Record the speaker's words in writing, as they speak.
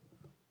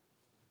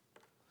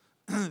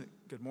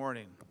Good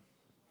morning.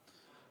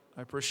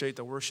 I appreciate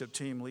the worship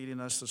team leading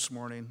us this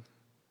morning,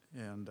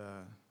 and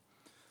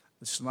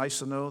it's nice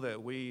to know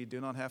that we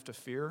do not have to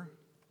fear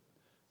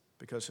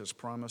because His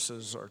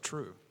promises are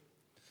true.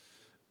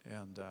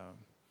 And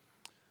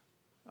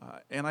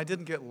I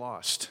didn't get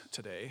lost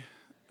today.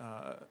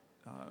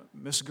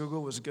 Miss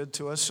Google was good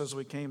to us as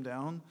we came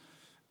down,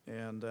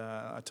 and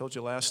I told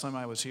you last time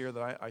I was here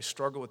that I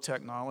struggle with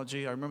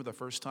technology. I remember the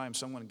first time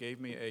someone gave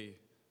me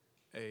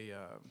a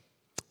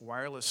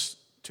wireless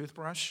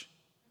toothbrush.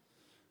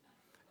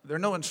 There are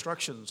no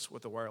instructions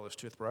with the wireless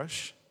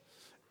toothbrush,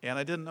 and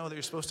I didn't know that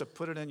you're supposed to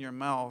put it in your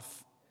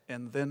mouth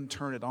and then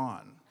turn it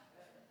on.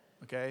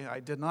 Okay,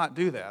 I did not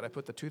do that. I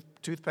put the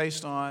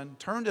toothpaste on,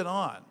 turned it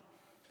on,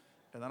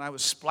 and then I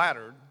was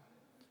splattered,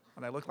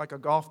 and I looked like a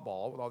golf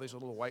ball with all these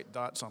little white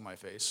dots on my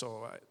face.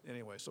 So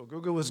so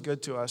Google was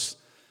good to us,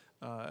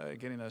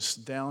 getting us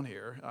down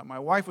here. My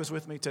wife was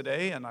with me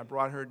today, and I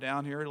brought her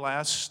down here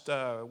last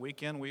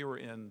weekend. We were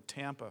in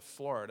Tampa,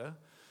 Florida.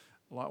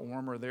 A lot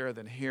warmer there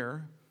than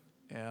here,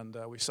 and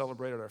we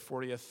celebrated our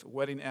 40th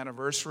wedding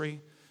anniversary,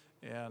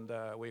 and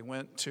we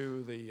went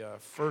to the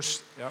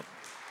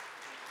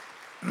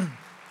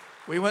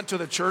we went to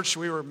the church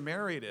we were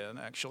married in,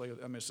 actually.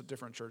 I mean, it's a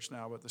different church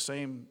now, but the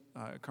same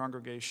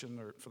congregation,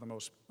 or for the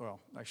most, well,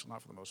 actually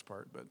not for the most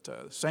part,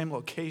 but same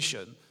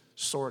location,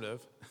 sort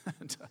of. I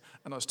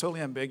know it's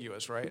totally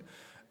ambiguous, right?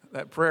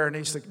 That prayer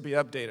needs to be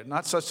updated.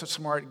 Not such a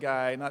smart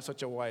guy, not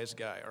such a wise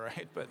guy, all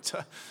right?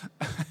 But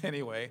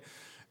anyway.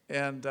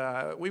 And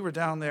we were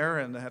down there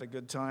and had a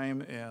good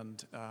time.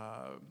 And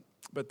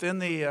but then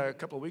a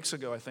couple of weeks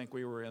ago, I think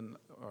we were in,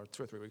 or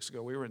 2 or 3 weeks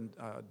ago, we were in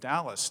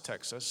Dallas,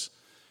 Texas.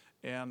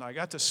 And I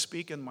got to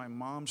speak in my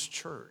mom's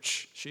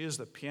church. She is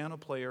the piano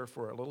player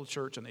for a little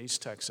church in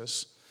East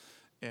Texas.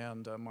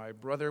 And my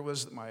brother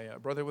was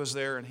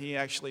there, and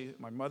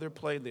my mother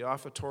played the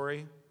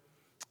offertory,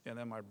 and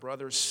then my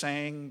brother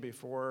sang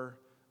before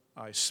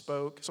I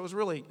spoke. So it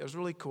was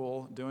really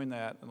cool doing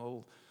that in a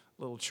little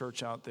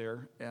church out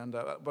there. And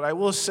but I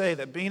will say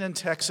that being in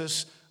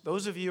Texas,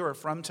 those of you who are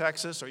from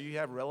Texas or you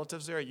have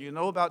relatives there, you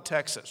know about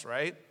Texas,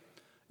 right?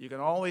 You can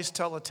always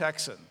tell a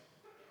Texan.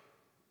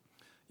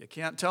 You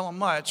can't tell them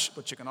much,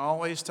 but you can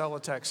always tell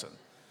a Texan.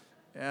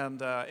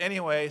 And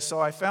anyway, so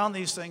I found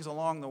these things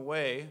along the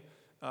way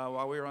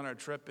while we were on our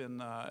trip in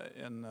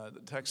the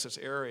Texas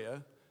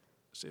area.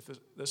 See if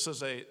this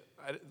is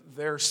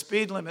their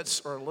speed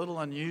limits are a little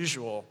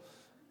unusual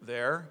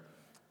there,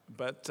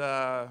 but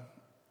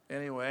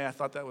anyway, I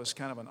thought that was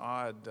kind of an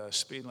odd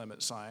speed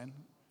limit sign.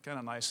 Kind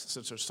of nice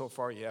since there's so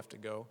far you have to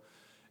go.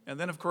 And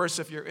then, of course,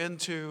 if you're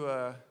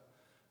into,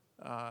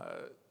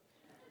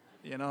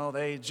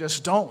 they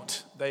just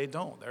don't. They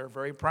don't. They're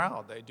very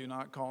proud. They do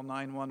not call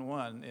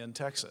 911 in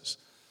Texas.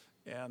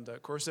 And,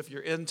 of course, if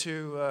you're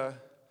into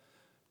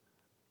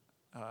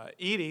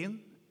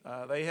eating,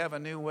 they have a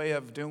new way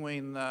of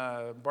doing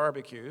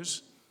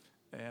barbecues.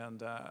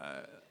 And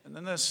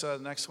then this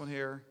next one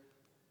here.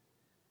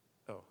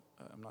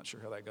 I'm not sure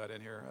how that got in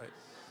here.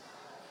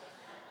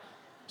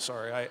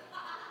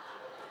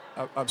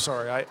 I'm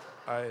sorry.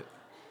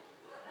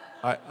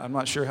 I'm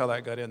not sure how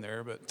that got in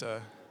there,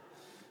 but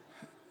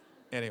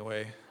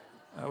anyway,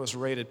 that was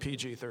rated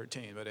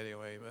PG-13. But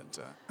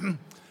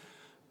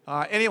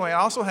anyway, I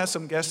also have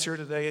some guests here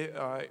today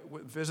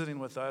visiting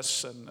with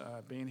us and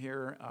being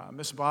here.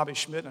 Miss Bobby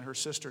Schmidt and her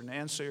sister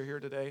Nancy are here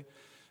today,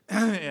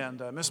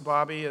 and Miss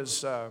Bobby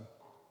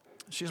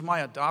she's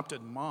my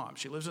adopted mom.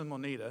 She lives in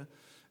Moneta.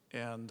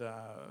 And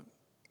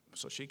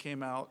so she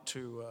came out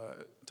to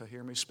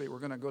hear me speak. We're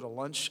going to go to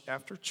lunch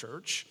after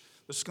church.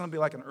 This is going to be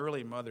like an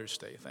early Mother's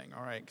Day thing,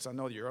 all right? Because I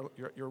know your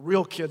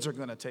real kids are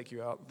going to take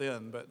you out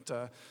then.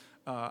 But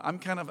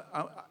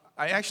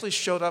I actually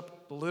showed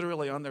up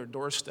literally on their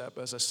doorstep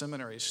as a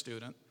seminary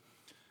student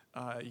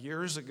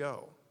years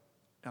ago,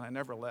 and I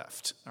never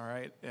left, all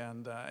right?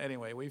 And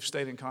anyway, we've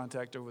stayed in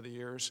contact over the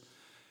years.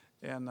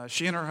 And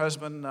she and her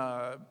husband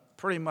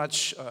pretty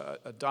much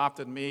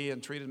adopted me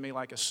and treated me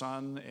like a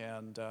son,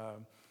 and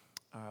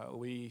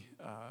we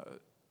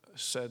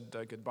said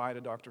goodbye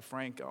to Dr.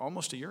 Frank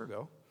almost a year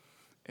ago,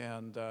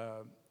 and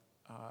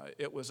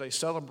it was a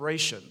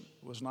celebration.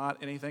 It was not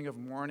anything of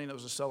mourning. It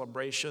was a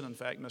celebration. In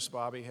fact, Miss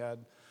Bobby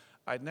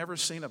I'd never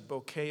seen a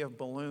bouquet of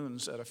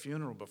balloons at a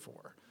funeral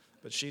before,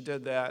 but she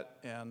did that,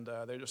 and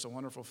they're just a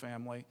wonderful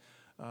family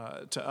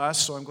to us,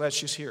 so I'm glad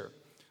she's here.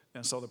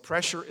 And so the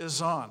pressure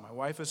is on. My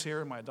wife is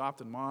here, my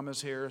adopted mom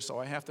is here, so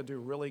I have to do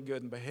really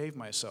good and behave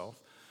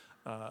myself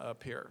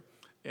up here.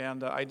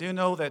 And I do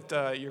know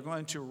that you're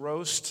going to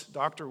roast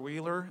Dr.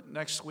 Wheeler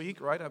next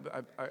week, right?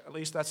 At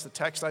least that's the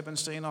text I've been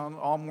seeing on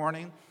all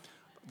morning.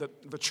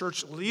 The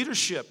church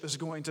leadership is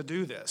going to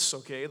do this,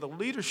 okay? The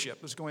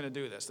leadership is going to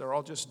do this. They're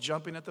all just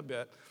jumping at the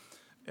bit.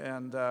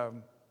 And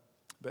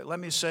but let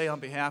me say on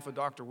behalf of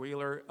Dr.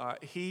 Wheeler,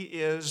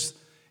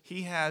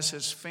 he has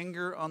his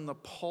finger on the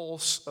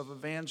pulse of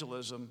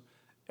evangelism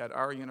at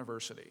our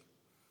university.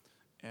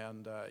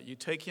 And you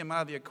take him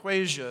out of the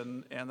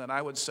equation, and then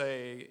I would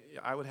say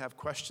I would have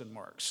question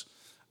marks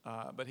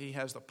but he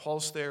has the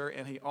pulse there,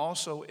 and he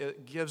also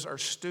gives our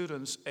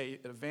students an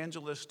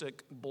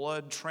evangelistic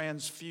blood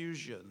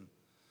transfusion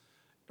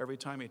every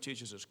time he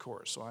teaches his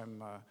course. So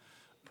I'm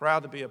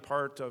proud to be a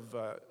part of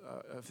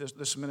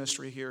this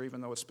ministry here,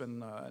 even though it's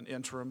been an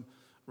interim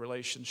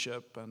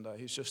relationship, and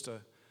he's just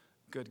a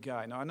good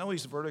guy. Now, I know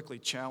he's vertically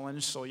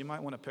challenged, so you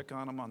might want to pick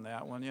on him on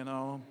that one,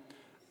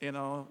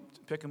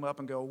 pick him up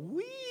and go,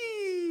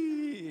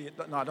 wee!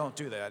 No, don't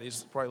do that.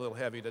 He's probably a little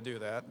heavy to do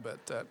that,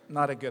 but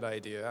not a good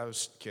idea. I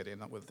was kidding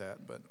with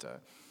that,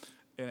 but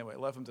anyway,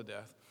 love him to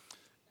death.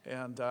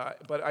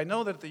 But I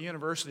know that at the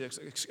university, it's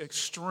an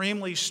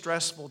extremely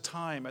stressful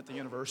time at the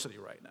university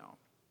right now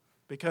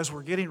because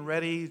we're getting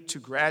ready to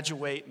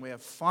graduate and we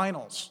have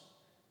finals.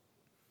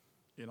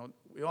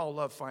 We all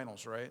love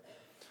finals, right?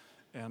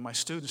 And my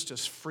students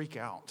just freak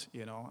out,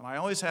 And I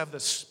always have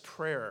this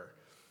prayer,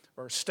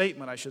 or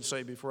statement, I should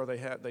say, before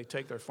they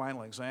take their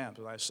final exams.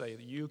 And I say,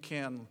 you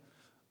can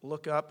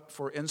look up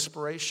for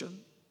inspiration,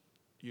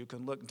 you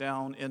can look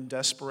down in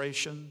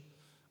desperation,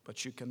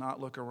 but you cannot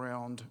look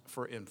around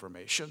for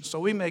information. So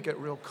we make it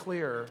real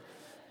clear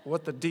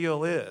what the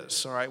deal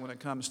is, all right, when it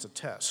comes to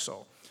tests.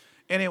 So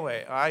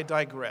anyway, I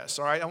digress,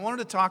 all right. I wanted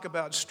to talk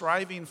about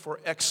striving for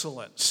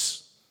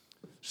excellence.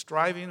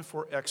 Striving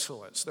for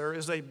excellence. There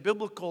is a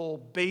biblical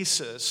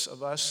basis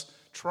of us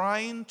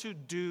trying to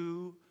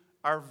do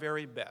our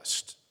very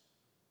best.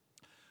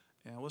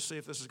 And we'll see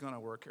if this is going to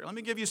work here. Let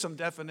me give you some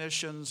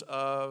definitions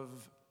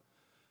of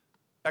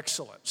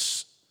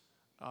excellence.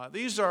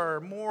 These are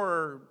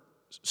more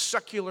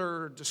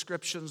secular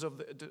descriptions of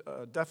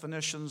the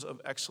definitions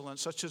of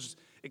excellence, such as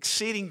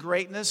exceeding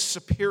greatness,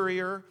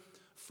 superior,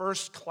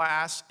 first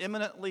class,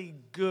 eminently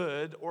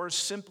good, or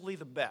simply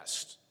the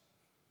best.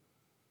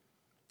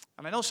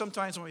 And I know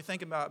sometimes when we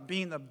think about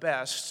being the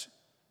best,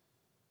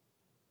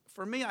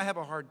 for me, I have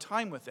a hard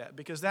time with that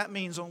because that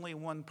means only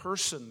one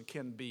person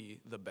can be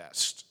the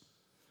best.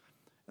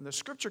 And the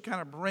scripture kind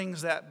of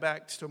brings that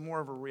back to more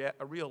of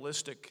a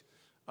realistic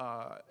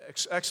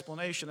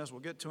explanation, as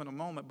we'll get to in a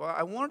moment. But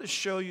I wanted to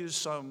show you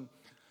some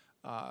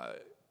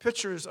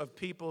pictures of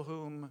people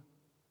whom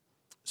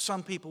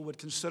some people would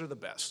consider the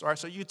best. All right,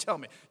 so you tell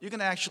me. You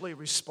can actually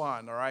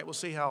respond. All right, we'll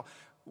see how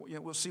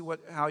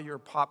your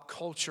pop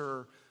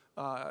culture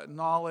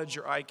knowledge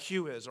or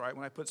IQ is, all right,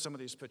 when I put some of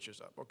these pictures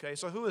up, okay?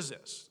 So who is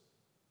this?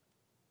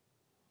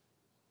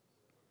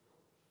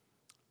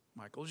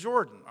 Michael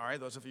Jordan, all right?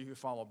 Those of you who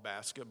follow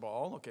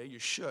basketball, okay, you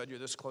should. You're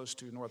this close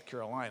to North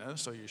Carolina,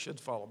 so you should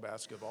follow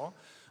basketball.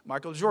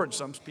 Michael Jordan,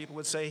 some people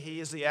would say he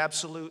is the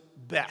absolute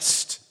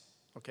best.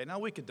 Okay, now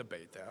we could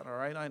debate that, all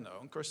right? I know.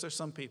 Of course, there's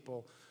some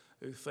people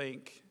who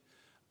think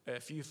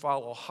if you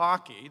follow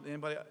hockey,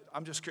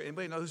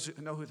 anybody knows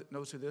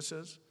who this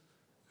is?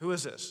 Who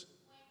is this?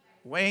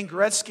 Wayne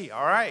Gretzky,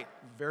 all right,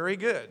 very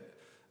good.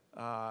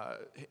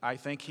 I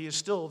think he is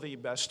still the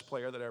best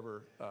player that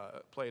ever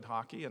played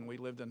hockey, and we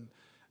lived in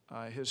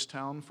his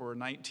town for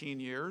 19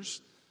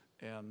 years.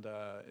 And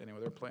anyway,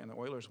 they're playing. The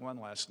Oilers won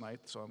last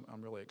night, so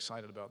I'm really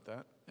excited about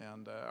that.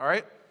 And all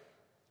right,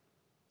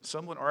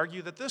 some would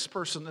argue that this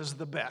person is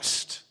the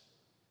best.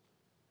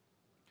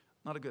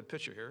 Not a good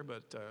picture here,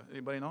 but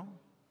anybody know?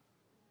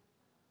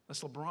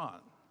 That's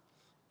LeBron.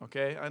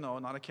 Okay, I know,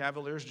 not a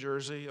Cavaliers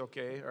jersey.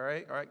 Okay, all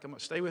right, come on,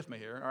 stay with me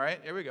here. All right,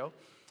 here we go.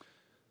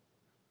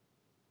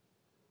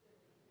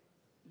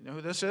 You know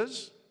who this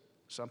is?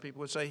 Some people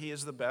would say he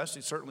is the best.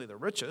 He's certainly the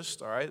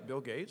richest. All right, Bill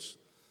Gates.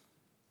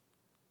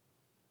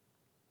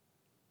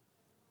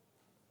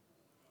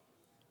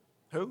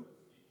 Who?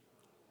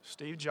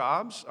 Steve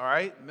Jobs. All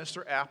right,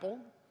 Mr. Apple.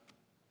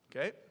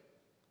 Okay.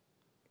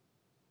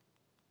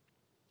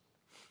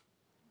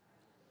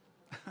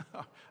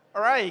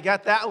 All right, you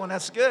got that one.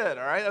 That's good.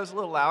 All right, that was a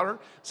little louder.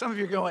 Some of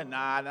you are going,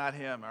 nah, not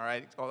him. All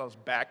right, all those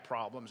back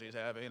problems he's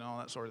having, all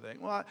that sort of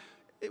thing. Well,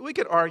 we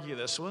could argue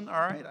this one.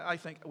 All right, I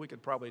think we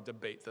could probably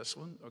debate this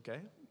one. Okay,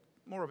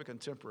 more of a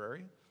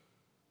contemporary.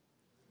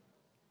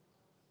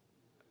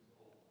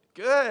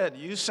 Good,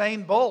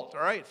 Usain Bolt.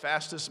 All right,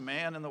 fastest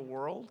man in the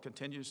world,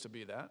 continues to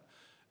be that,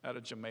 out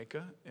of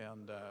Jamaica.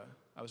 And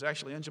I was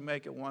actually in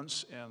Jamaica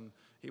once, and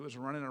he was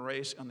running a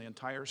race, and the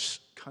entire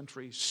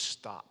country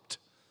stopped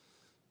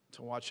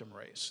to watch him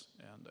race.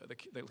 And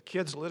the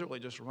kids literally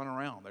just run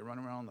around. They run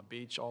around on the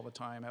beach all the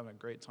time, having a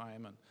great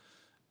time.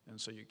 And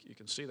so you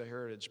can see the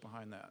heritage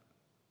behind that.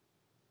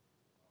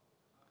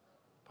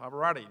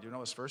 Pavarotti, do you know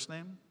his first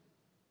name?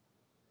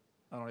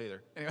 I don't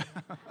either. Anyway.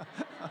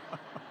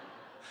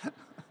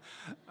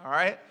 All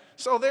right.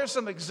 So there's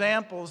some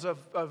examples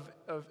of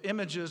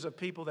images of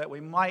people that we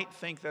might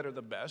think that are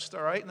the best.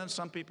 All right. And then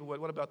some people would,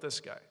 what about this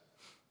guy?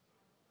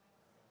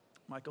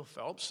 Michael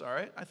Phelps, all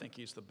right. I think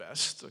he's the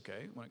best,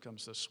 okay, when it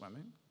comes to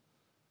swimming.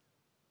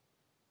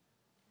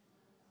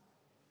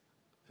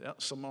 Yeah,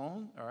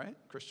 Simone, all right,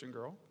 Christian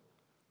girl.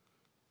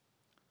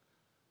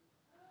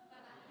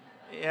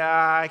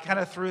 Yeah, I kind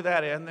of threw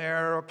that in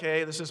there.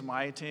 Okay, this is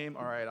my team.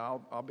 All right,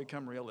 I'll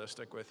become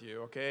realistic with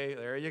you. Okay,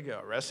 there you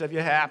go. Rest of you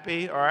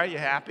happy? All right, you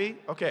happy?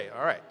 Okay,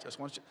 all right. Just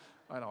want you.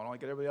 I don't want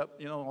to get everybody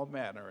up, all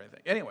mad or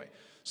anything. Anyway,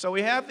 so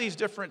we have these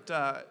different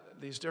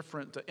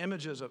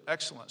images of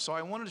excellence. So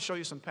I wanted to show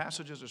you some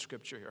passages of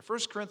Scripture here.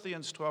 1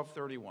 Corinthians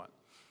 12:31.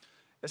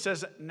 It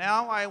says,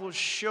 "Now I will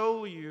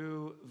show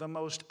you the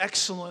most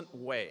excellent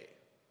way,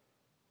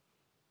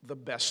 the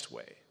best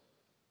way."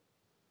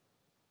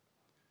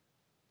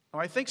 Now,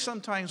 I think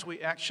sometimes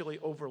we actually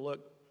overlook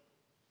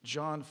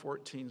John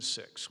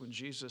 14:6 when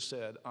Jesus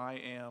said, "I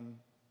am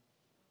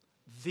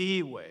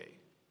the way,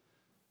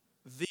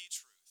 the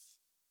truth,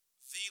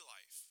 the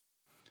life.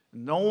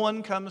 No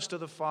one comes to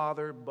the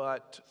Father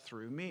but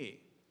through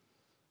me."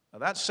 Now,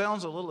 that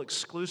sounds a little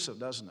exclusive,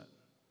 doesn't it?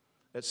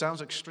 It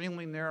sounds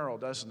extremely narrow,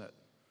 doesn't it?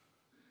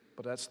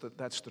 But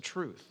that's the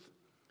truth.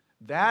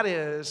 That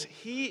is,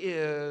 he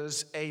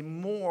is a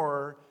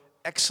more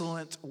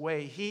excellent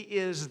way. He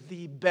is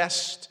the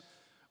best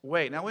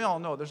way. Now, we all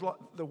know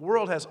the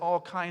world has all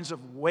kinds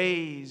of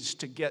ways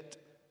to get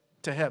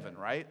to heaven,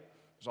 right?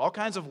 There's all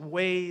kinds of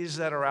ways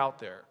that are out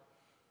there.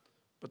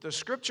 But the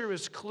Scripture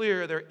is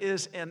clear. There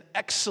is an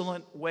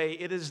excellent way.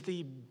 It is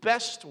the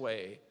best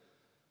way.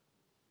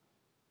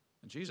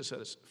 And Jesus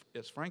said it's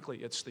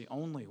the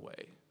only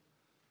way.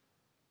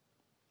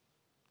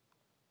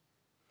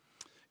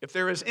 If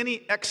there is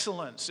any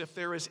excellence, if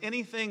there is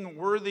anything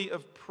worthy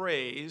of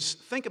praise,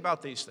 think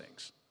about these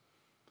things.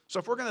 So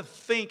if we're going to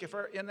think,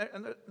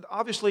 and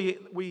obviously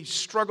we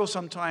struggle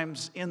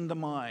sometimes in the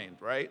mind,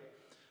 right?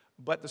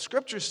 But the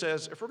Scripture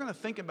says if we're going to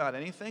think about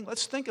anything,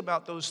 let's think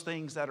about those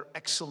things that are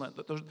excellent,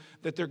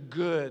 that they're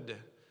good,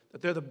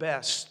 that they're the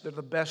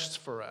best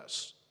for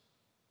us.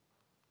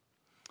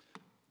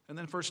 And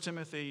then 1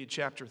 Timothy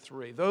chapter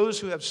 3, "Those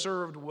who have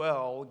served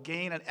well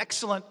gain an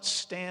excellent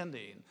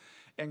standing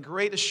and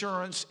great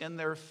assurance in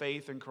their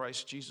faith in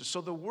Christ Jesus."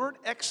 So the word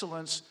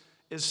excellence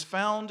is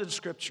found in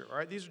Scripture. All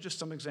right, these are just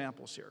some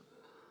examples here.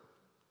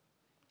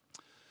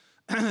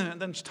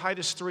 And then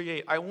Titus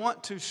 3:8, "I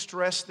want to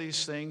stress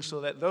these things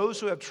so that those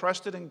who have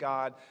trusted in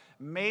God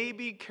may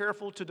be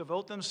careful to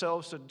devote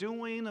themselves to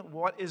doing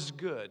what is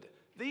good.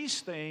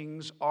 These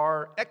things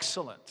are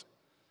excellent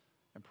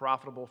and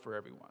profitable for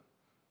everyone."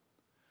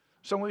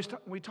 So when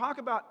we talk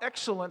about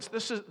excellence,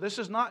 this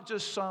is not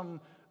just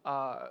some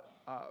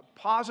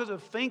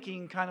positive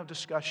thinking kind of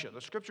discussion.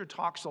 The Scripture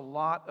talks a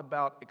lot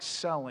about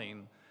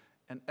excelling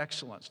and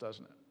excellence,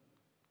 doesn't it?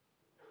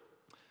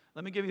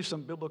 Let me give you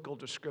some biblical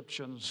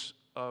descriptions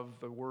of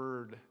the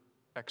word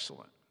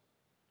excellent.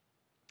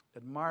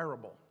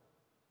 Admirable.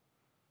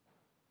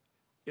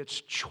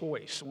 It's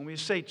choice. When we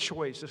say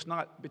choice, it's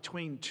not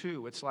between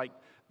two. It's like,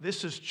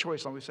 this is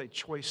choice. When we say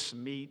choice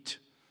meat,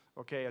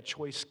 okay, a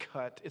choice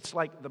cut, it's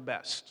like the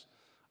best.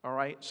 All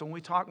right? So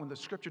when the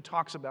Scripture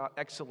talks about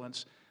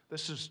excellence,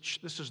 this is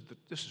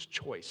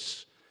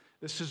choice.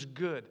 This is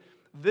good.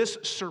 This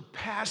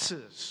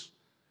surpasses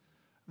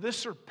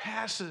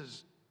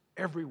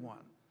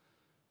everyone.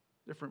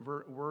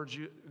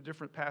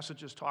 Different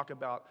passages talk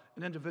about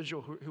an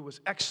individual who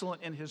was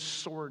excellent in his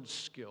sword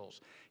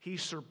skills. He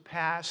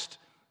surpassed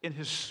in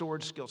his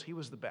sword skills. He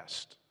was the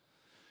best.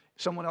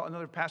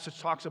 Another passage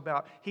talks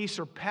about he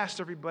surpassed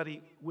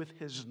everybody with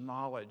his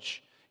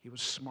knowledge. He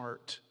was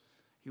smart.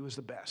 He was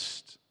the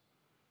best.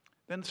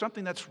 Then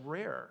something that's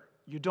rare.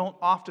 You don't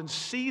often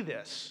see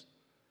this.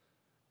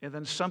 And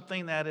then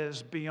something that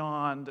is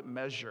beyond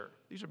measure.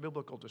 These are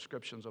biblical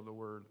descriptions of the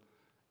word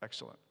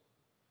excellent.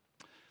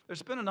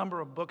 There's been a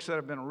number of books that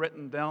have been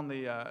written down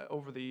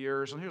over the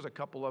years, and here's a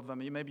couple of them.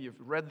 Maybe you've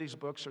read these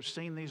books or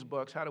seen these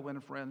books, How to Win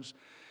Friends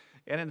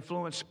and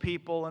Influence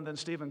People. And then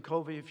Stephen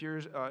Covey,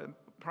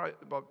 probably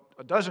about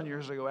a dozen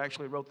years ago,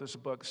 actually wrote this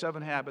book,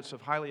 7 Habits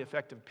of Highly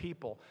Effective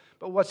People.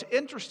 But what's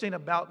interesting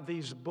about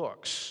these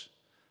books,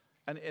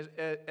 and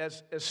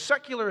as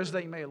secular as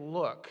they may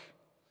look,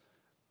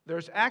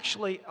 there's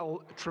actually a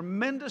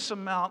tremendous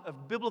amount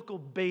of biblical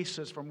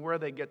basis from where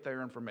they get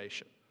their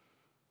information.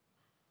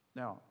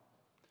 Now,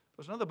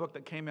 there's another book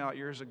that came out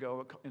years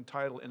ago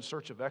entitled In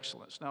Search of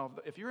Excellence. Now,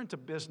 if you're into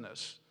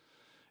business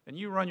and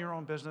you run your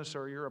own business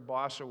or you're a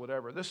boss or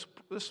whatever, this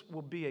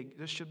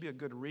should be a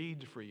good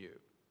read for you.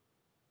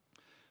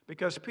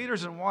 Because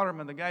Peters and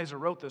Waterman, the guys who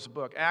wrote this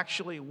book,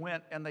 actually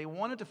went and they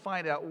wanted to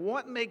find out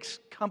what makes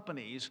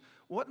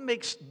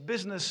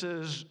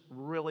businesses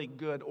really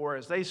good, or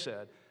as they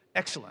said,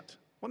 excellent.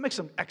 What makes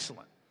them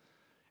excellent?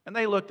 And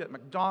they looked at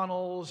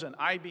McDonald's and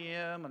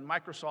IBM and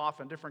Microsoft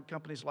and different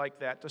companies like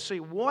that to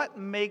see what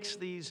makes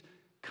these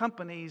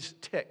companies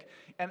tick.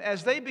 And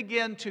as they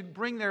began to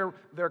bring their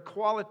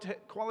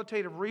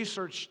qualitative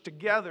research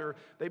together,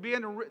 they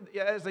began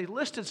as they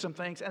listed some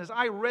things, and as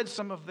I read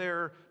some of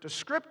their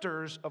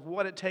descriptors of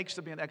what it takes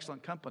to be an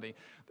excellent company,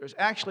 there's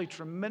actually a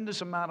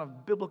tremendous amount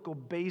of biblical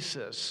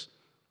basis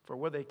for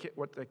what they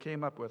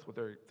came up with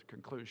their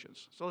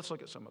conclusions. So let's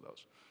look at some of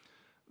those.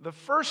 The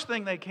first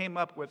thing they came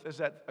up with is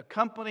that a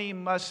company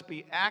must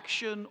be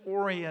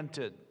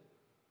action-oriented.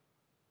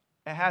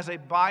 It has a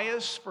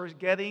bias for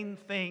getting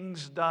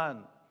things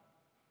done.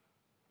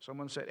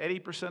 Someone said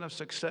 80% of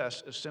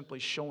success is simply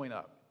showing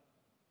up.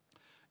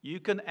 You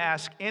can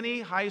ask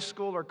any high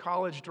school or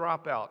college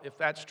dropout if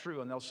that's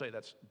true, and they'll say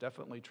that's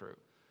definitely true.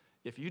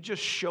 If you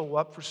just show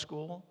up for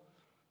school,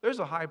 there's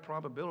a high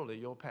probability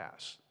you'll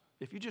pass.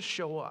 If you just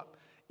show up.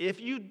 If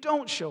you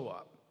don't show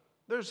up,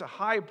 there's a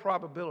high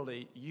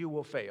probability you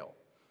will fail.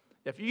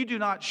 If you do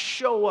not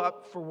show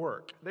up for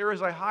work, there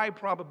is a high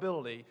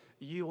probability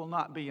you will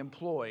not be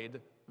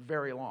employed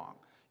very long.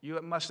 You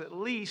must at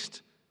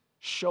least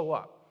show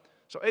up.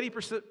 So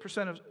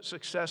 80% of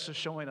success is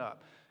showing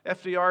up.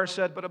 FDR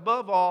said, but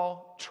above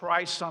all,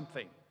 try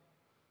something.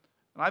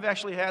 And I've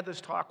actually had this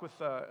talk with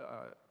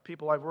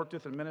people I've worked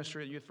with in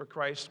ministry at Youth for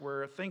Christ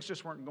where things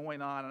just weren't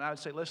going on. And I would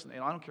say, listen,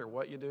 I don't care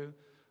what you do,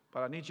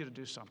 but I need you to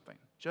do something.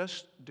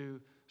 Just do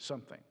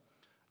something.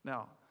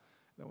 Now,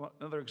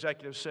 another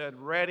executive said,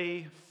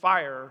 ready,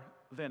 fire,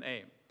 then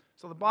aim.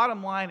 So the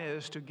bottom line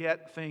is to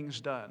get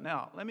things done.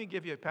 Now, let me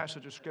give you a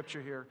passage of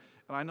Scripture here.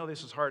 And I know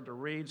this is hard to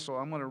read, so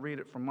I'm going to read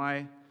it from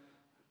my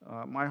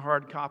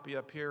hard copy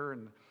up here.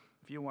 And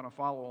if you want to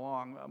follow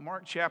along,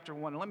 Mark chapter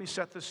 1. And let me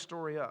set this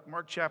story up.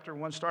 Mark chapter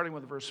 1, starting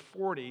with verse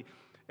 40.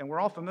 And we're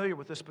all familiar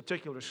with this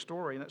particular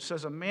story. And it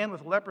says, a man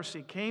with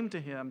leprosy came to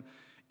him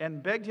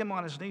and begged him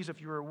on his knees,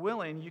 if you are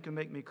willing, you can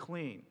make me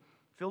clean.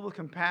 Filled with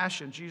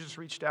compassion, Jesus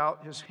reached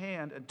out his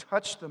hand and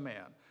touched the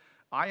man.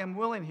 I am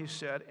willing, he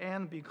said,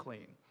 and be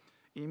clean.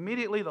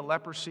 Immediately the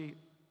leprosy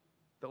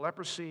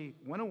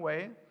went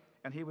away,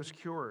 and he was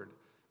cured.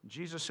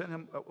 Jesus sent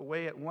him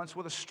away at once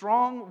with a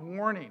strong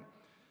warning.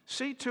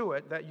 See to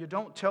it that you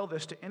don't tell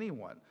this to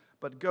anyone,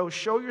 but go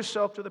show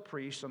yourself to the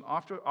priest and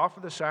offer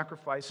the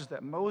sacrifices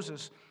that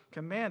Moses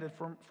commanded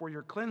for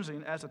your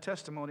cleansing as a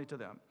testimony to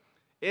them.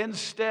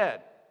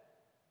 Instead,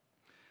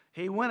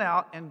 he went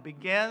out and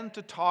began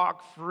to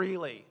talk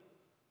freely.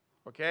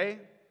 Okay?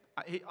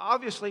 He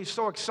obviously is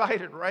so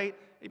excited, right?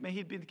 I mean,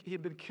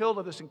 he'd been killed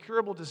of this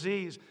incurable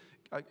disease.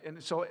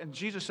 And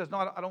Jesus says, no,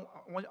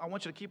 I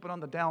want you to keep it on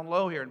the down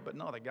low here. But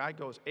no, the guy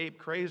goes ape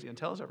crazy and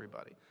tells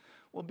everybody.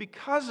 Well,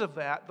 because of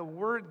that, the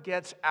word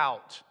gets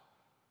out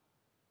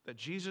that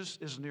Jesus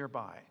is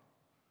nearby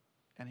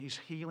and he's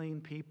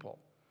healing people.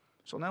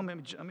 So now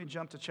let me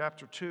jump to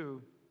chapter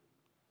 2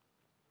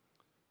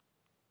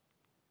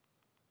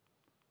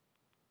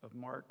 of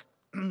Mark,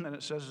 and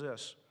it says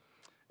this.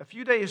 A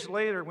few days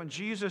later, when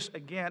Jesus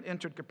again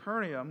entered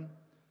Capernaum,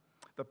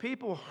 the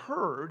people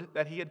heard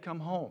that he had come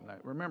home. Now,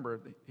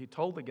 remember, he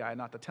told the guy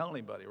not to tell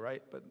anybody,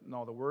 right? But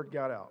no, the word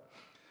got out.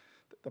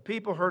 The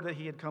people heard that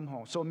he had come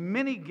home. So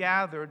many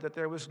gathered that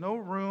there was no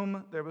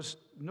room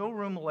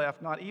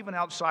left, not even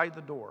outside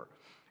the door.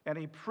 And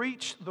he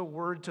preached the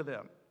word to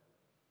them.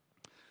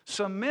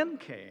 Some men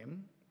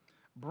came,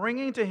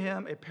 bringing to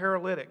him a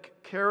paralytic,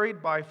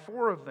 carried by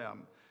 4 of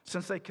them.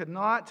 Since they could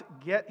not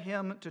get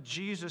him to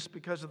Jesus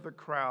because of the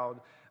crowd,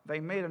 they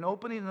made an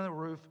opening in the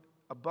roof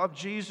above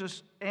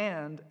Jesus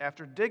and,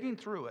 after digging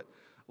through it,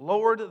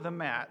 lowered the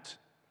mat.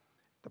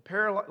 The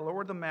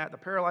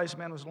paralyzed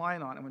man was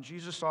lying on it. And when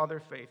Jesus saw their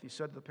faith, he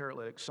said to the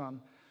paralytic,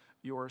 son,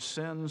 your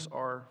sins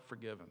are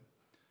forgiven.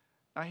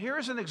 Now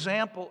here's an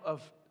example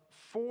of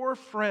 4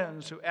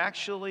 friends who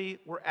actually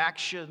were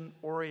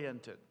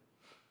action-oriented.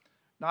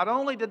 Not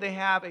only did they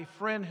have a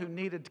friend who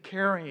needed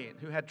carrying,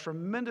 who had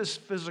tremendous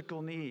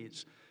physical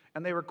needs,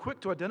 and they were quick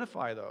to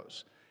identify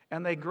those.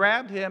 And they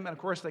grabbed him, and of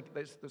course,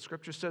 the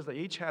scripture says they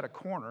each had a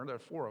corner. There are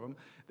 4 of them.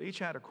 They each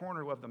had a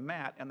corner of the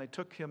mat, and they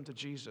took him to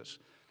Jesus.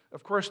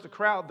 Of course, the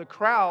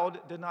crowd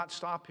did not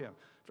stop him.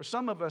 For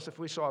some of us, if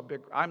we saw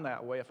I'm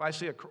that way. If I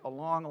see a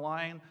long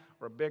line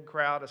or a big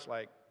crowd, it's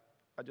like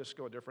I just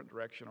go a different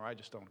direction or I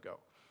just don't go.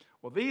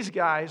 Well, these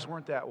guys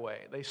weren't that way.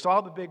 They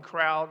saw the big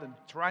crowd and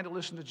trying to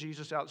listen to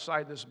Jesus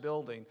outside this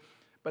building,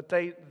 but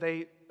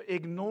they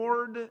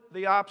ignored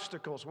the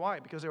obstacles. Why?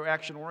 Because they were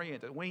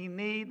action-oriented. We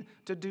need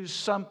to do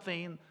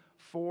something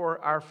for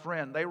our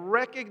friend. They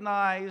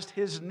recognized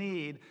his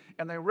need,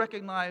 and they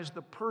recognized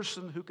the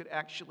person who could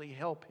actually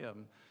help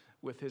him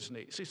with his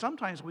needs. See,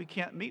 sometimes we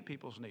can't meet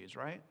people's needs,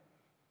 right?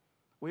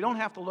 We don't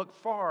have to look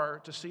far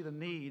to see the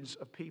needs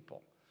of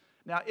people.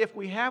 Now, if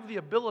we have the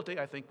ability,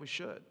 I think we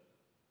should.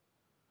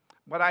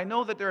 But I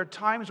know that there are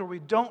times where we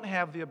don't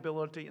have the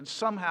ability, and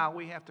somehow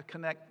we have to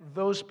connect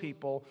those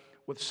people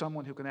with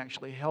someone who can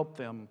actually help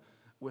them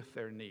with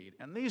their need.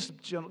 And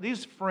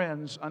these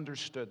friends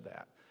understood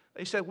that.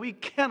 They said, we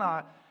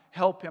cannot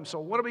help him, so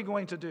what are we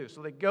going to do?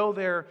 So they go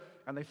there,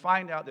 and they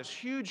find out this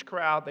huge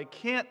crowd. They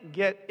can't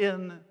get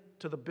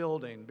into the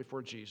building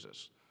before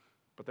Jesus.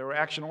 But they were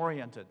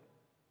action-oriented.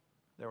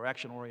 They were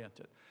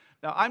action-oriented.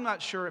 Now, I'm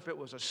not sure if it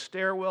was a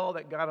stairwell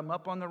that got them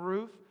up on the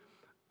roof.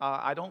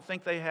 I don't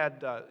think they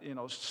had,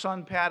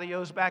 sun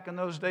patios back in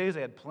those days.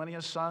 They had plenty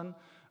of sun,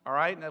 all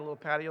right, and that little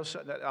patio.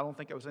 I don't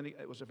think it was any.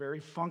 It was a very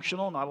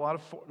functional, not a lot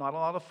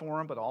of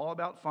form, but all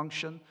about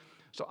function.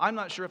 So I'm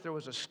not sure if there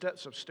was a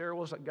steps of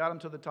stairwells that got them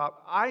to the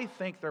top. I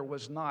think there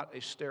was not a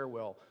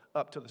stairwell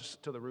up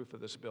to the roof of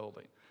this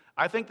building.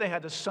 I think they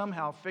had to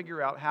somehow figure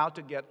out how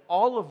to get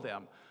all of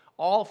them,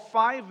 all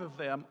 5 of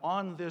them,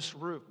 on this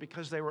roof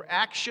because they were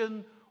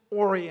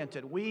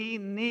action-oriented. We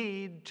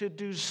need to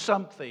do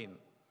something.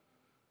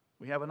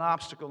 We have an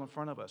obstacle in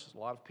front of us. There's a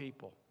lot of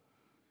people.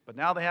 But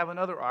now they have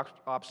another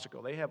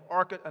obstacle. They have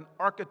an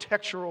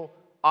architectural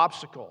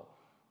obstacle.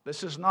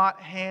 This is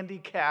not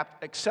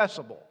handicapped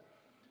accessible.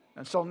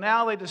 And so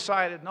now they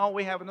decided, no,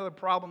 we have another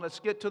problem. Let's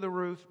get to the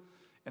roof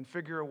and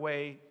figure a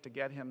way to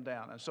get him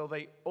down. And so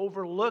they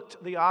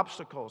overlooked the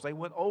obstacles. They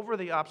went over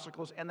the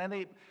obstacles, and then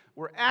they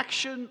were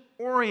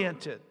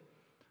action-oriented.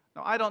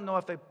 Now, I don't know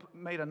if they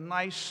made a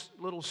nice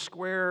little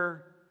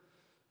square,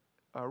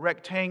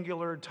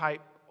 rectangular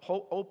type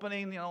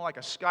opening, like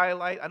a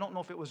skylight. I don't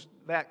know if it was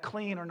that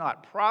clean or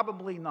not.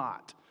 Probably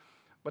not.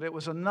 But it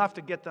was enough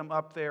to get them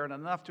up there and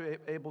enough to be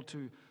able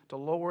to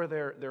lower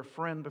their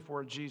friend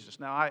before Jesus.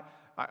 Now,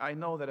 I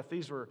know that if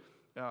these were,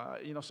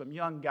 some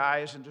young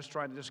guys and just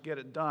trying to just get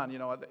it done,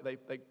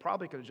 they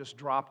probably could have just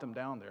dropped him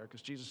down there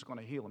because Jesus is going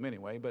to heal him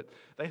anyway. But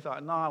they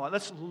thought, no,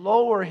 let's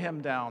lower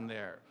him down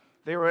there.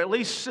 They were at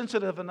least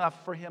sensitive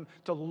enough for him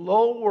to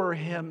lower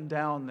him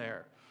down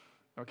there.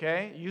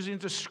 Okay? Using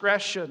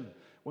discretion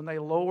when they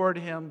lowered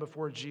him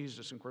before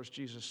Jesus. And of course,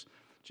 Jesus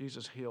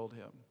healed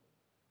him.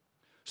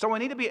 So we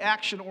need to be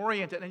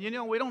action-oriented.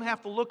 And we don't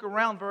have to look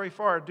around very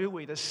far, do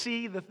we, to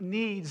see the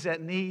needs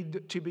that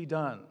need to be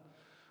done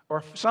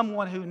or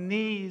someone who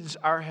needs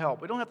our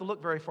help. We don't have to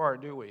look very far,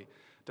 do we,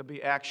 to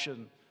be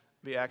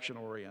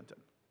action-oriented.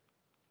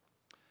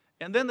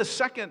 And then the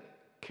second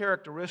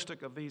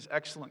characteristic of these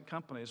excellent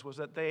companies was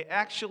that they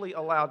actually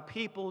allowed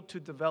people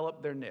to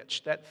develop their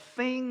niche, that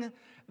thing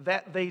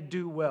that they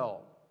do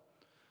well.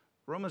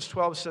 Romans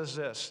 12 says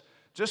this,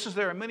 just as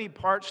there are many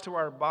parts to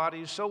our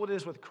bodies, so it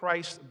is with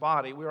Christ's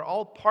body. We are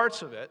all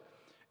parts of it,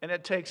 and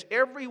it takes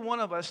every one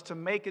of us to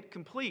make it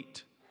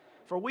complete.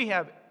 For we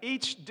have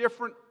each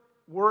different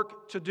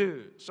work to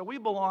do. So we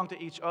belong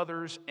to each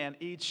other's, and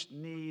each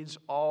needs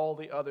all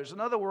the others. In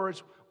other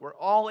words, we're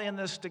all in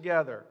this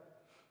together.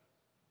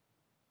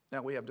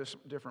 Now, we have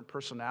different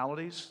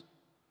personalities.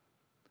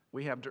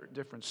 We have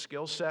different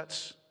skill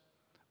sets.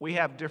 We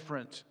have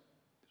different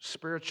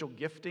spiritual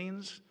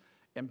giftings.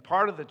 And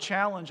part of the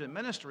challenge in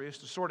ministry is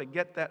to sort of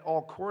get that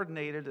all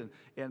coordinated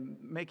and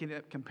making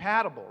it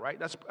compatible, right?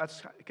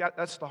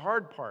 That's the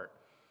hard part.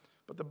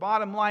 But the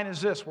bottom line is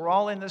this. We're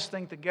all in this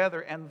thing together.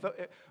 And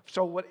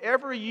so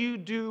whatever you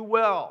do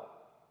well.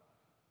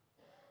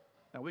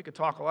 Now, we could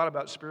talk a lot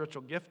about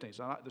spiritual giftings.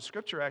 The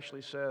Scripture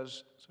actually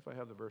says, let's see if I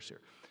have the verse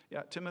here.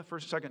 Yeah, 2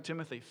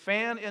 Timothy,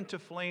 fan into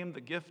flame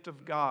the gift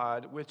of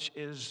God which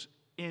is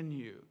in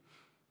you.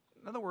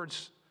 In other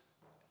words,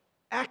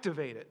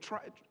 activate it.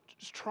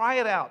 Just try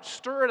it out.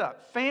 Stir it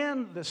up.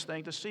 Fan this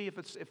thing to see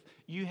if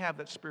you have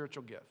that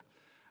spiritual gift.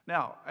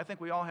 Now, I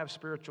think we all have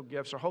spiritual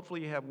gifts, or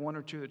hopefully you have one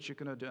or two that you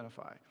can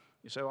identify.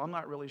 You say, well, I'm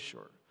not really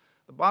sure.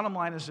 The bottom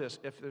line is this.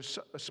 If there's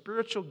a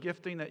spiritual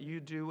gifting that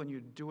you do and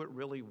you do it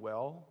really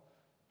well,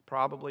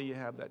 probably you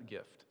have that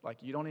gift. Like,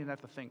 you don't even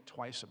have to think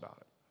twice about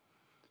it.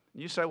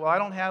 And you say, well, I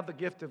don't have the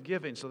gift of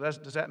giving, so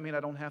does that mean I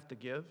don't have to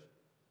give?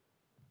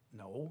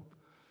 No.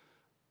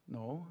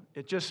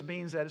 It just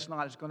means that it's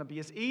going to be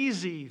as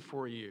easy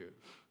for you.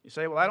 You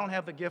say, well, I don't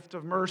have the gift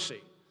of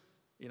mercy.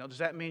 Does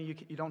that mean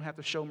you don't have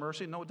to show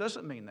mercy? No, it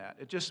doesn't mean that.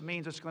 It just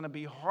means it's going to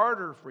be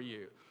harder for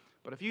you.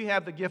 But if you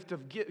have the gift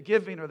of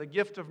giving or the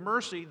gift of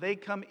mercy, they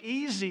come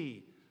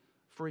easy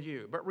for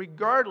you. But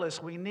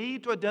regardless, we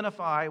need to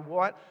identify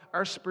what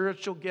our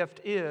spiritual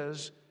gift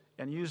is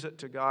and use it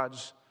to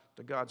God's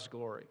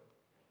glory.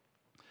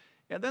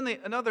 And then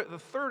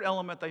the third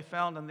element they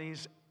found in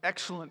these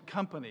excellent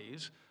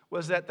companies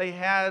was that they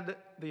had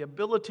the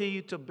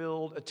ability to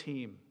build a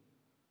team.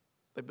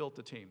 They built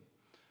a team.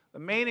 The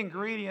main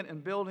ingredient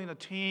in building a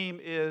team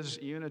is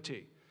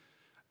unity.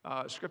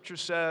 Scripture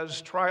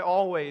says, try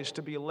always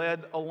to be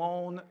led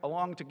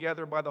along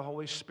together by the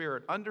Holy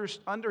Spirit.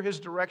 Under His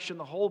direction,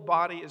 the whole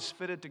body is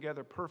fitted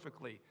together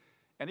perfectly,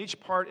 and each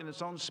part in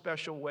its own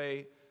special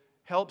way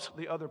helps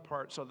the other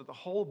part so that the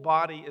whole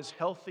body is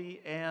healthy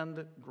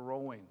and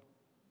growing.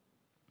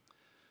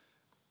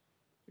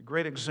 A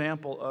great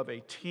example of a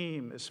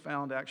team is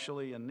found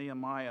actually in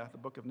Nehemiah, the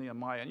book of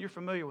Nehemiah, and you're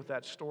familiar with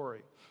that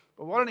story.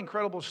 But what an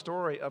incredible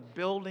story of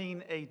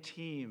building a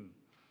team.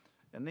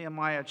 In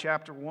Nehemiah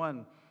chapter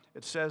 1,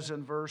 it says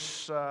in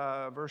verse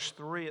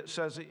 3, it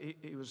says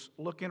he was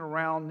looking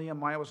around,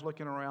 Nehemiah was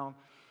looking around,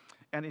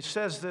 and he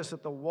says this,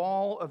 that the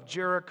wall of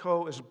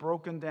Jericho is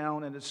broken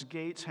down and its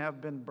gates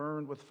have been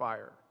burned with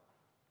fire.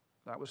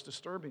 That was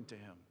disturbing to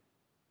him.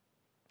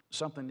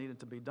 Something needed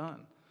to be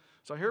done.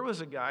 So here was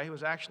a guy who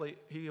was actually,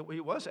 he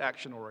was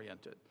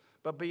action-oriented.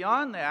 But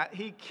beyond that,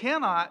 he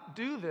cannot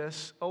do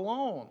this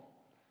alone.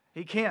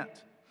 He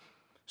can't.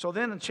 So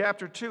then in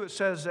chapter 2, it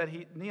says that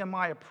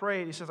Nehemiah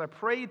prayed. He says, I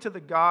prayed to the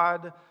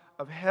God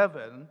of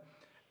heaven,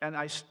 and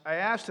I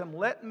asked him,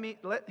 let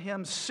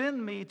him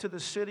send me to the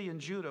city in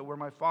Judah where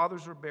my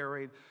fathers were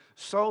buried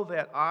so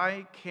that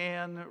I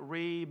can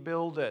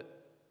rebuild it.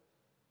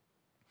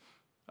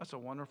 That's a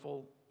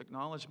wonderful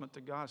acknowledgement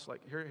to God. It's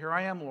like, here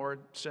I am, Lord,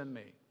 send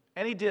me.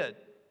 And he did.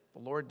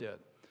 The Lord did.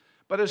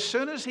 But as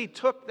soon as he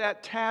took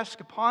that task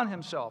upon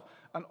himself,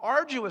 an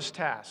arduous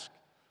task,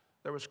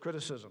 there was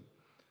criticism.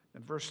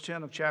 In verse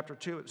 10 of chapter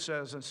 2, it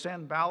says, and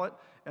Sanballat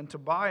and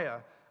Tobiah,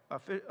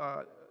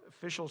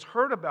 officials,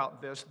 heard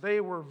about this. They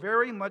were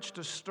very much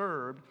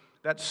disturbed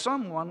that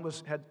someone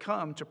had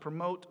come to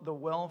promote the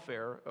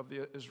welfare of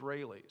the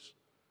Israelis.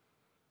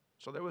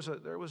 So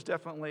there was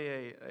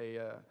definitely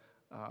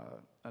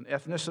an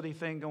ethnicity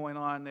thing going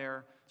on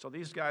there. So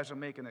these guys are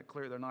making it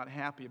clear they're not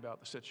happy about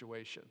the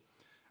situation.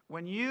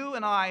 When you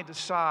and I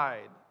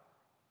decide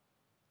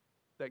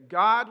that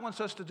God wants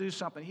us to do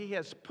something, He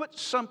has put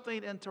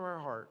something into our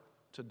heart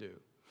to do,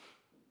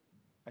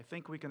 I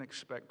think we can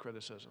expect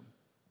criticism.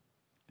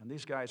 And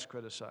these guys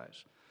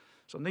criticize.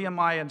 So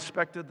Nehemiah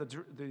inspected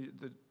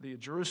the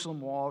Jerusalem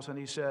walls, and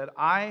he said,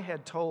 I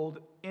had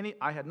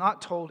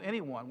not told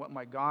anyone what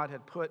my God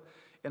had put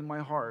in my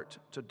heart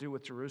to do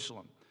with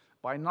Jerusalem.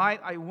 By night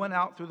I went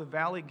out through the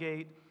valley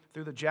gate,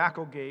 through the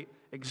jackal gate,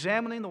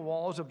 examining the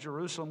walls of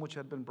Jerusalem which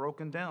had been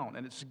broken down,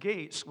 and its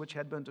gates which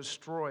had been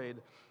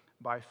destroyed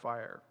by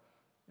fire.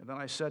 And then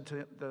I said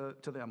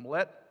to them,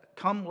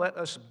 let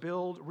us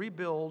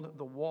rebuild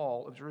the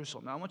wall of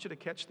Jerusalem. Now I want you to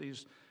catch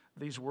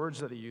these words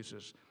that he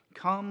uses.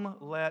 Come,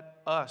 let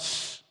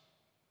us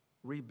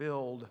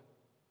rebuild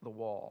the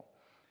wall.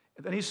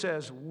 And then he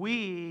says,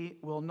 we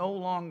will no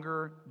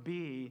longer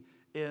be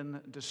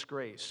in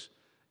disgrace.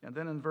 And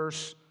then in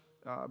verse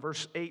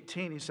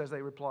 18, he says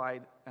they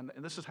replied, and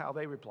this is how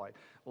they replied,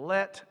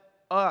 let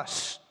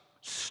us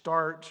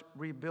start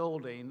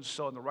rebuilding.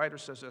 So, and the writer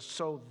says this,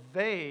 so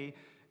they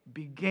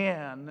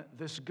began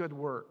this good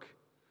work.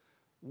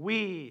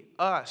 We,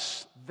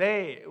 us,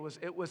 they.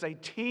 It was a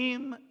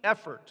team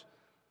effort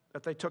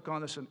that they took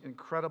on this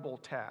incredible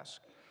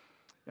task.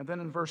 And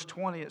then in verse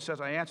 20 it says,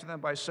 I answered them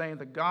by saying,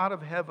 the God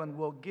of heaven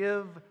will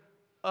give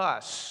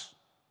us,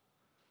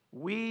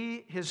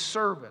 we, his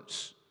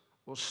servants,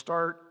 will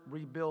start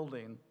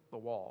rebuilding the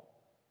wall.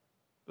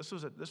 This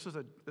is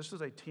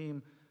a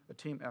team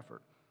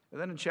effort.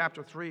 And then in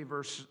chapter 3,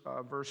 verse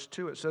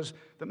 2, it says,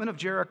 the men of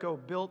Jericho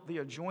built the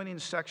adjoining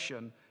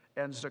section,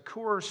 and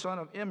Zakur, son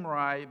of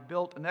Imri,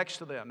 built next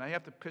to them. Now you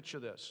have to picture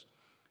this.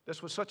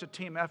 This was such a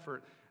team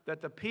effort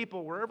that the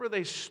people, wherever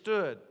they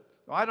stood,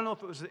 I don't know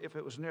if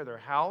it was near their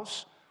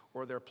house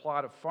or their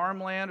plot of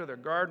farmland or their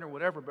garden or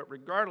whatever, but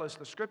regardless,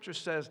 the scripture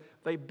says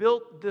they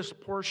built this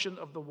portion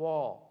of the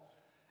wall.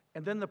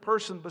 And then the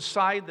person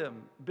beside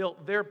them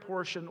built their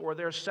portion or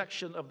their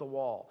section of the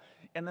wall.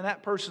 And then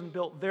that person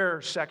built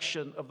their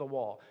section of the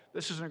wall.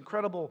 This is an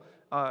incredible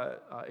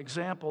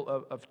example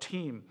of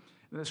team.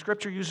 And the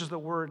scripture uses the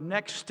word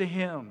next to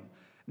him,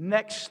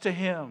 next to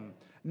him,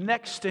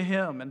 next to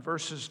him in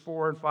verses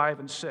 4 and 5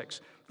 and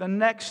 6. The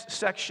next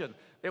section,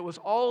 it was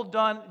all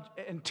done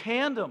in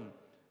tandem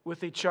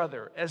with each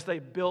other as they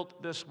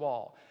built this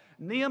wall.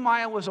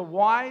 Nehemiah was a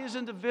wise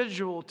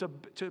individual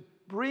to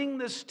bring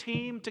this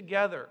team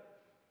together.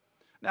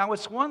 Now,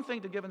 it's one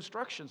thing to give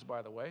instructions,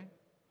 by the way.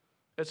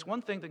 It's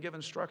one thing to give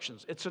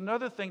instructions. It's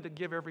another thing to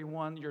give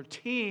everyone, your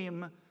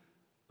team,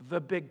 the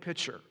big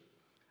picture.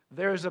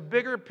 There's a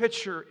bigger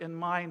picture in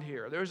mind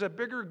here. There's a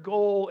bigger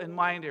goal in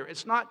mind here.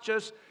 It's not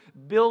just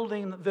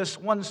building this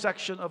one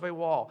section of a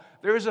wall.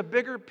 There's a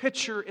bigger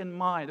picture in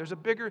mind. There's a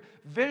bigger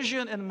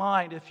vision in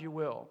mind, if you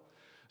will.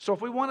 So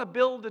if we want to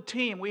build a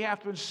team, we have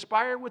to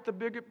inspire with the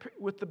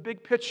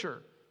big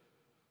picture,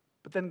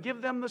 but then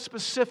give them the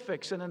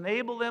specifics and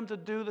enable them to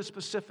do the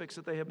specifics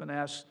that they have been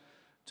asked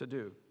to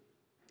do.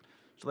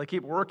 So they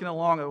keep working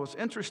along. It was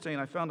interesting.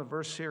 I found a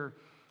verse here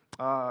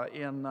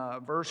in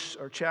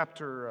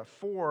chapter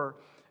 4.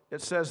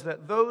 It says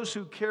that those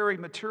who carried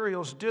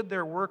materials did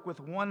their work with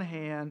one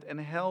hand and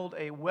held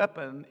a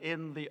weapon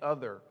in the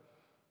other.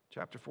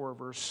 Chapter 4,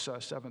 verse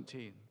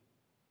 17.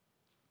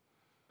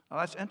 Now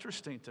that's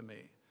interesting to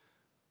me.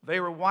 They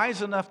were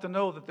wise enough to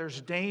know that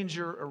there's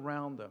danger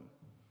around them.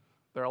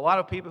 There are a lot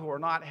of people who are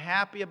not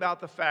happy about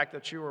the fact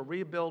that you are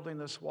rebuilding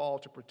this wall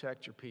to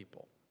protect your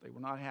people. They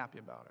were not happy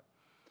about it.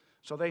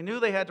 So they knew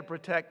they had to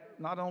protect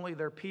not only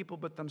their people,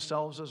 but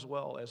themselves as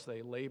well as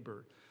they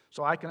labored.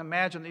 So I can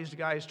imagine these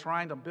guys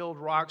trying to build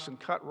rocks and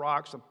cut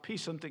rocks and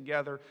piece them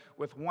together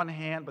with one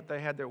hand, but they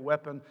had their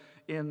weapon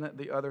in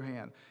the other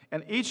hand.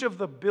 And each of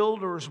the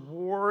builders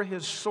wore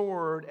his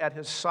sword at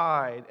his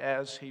side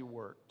as he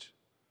worked.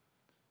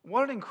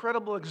 What an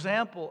incredible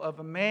example of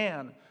a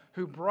man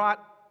who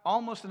brought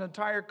almost an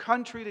entire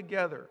country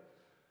together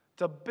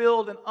to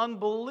build an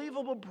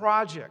unbelievable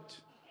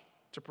project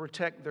to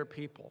protect their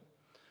people.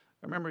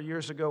 I remember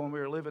years ago when we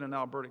were living in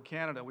Alberta,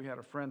 Canada, we had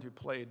a friend who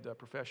played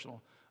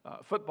professional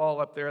football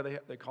up there.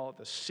 They call it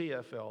the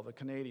CFL, the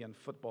Canadian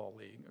Football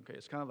League. Okay,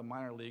 it's kind of the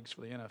minor leagues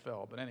for the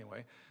NFL, but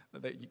anyway,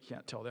 you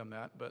can't tell them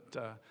that.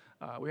 But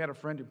we had a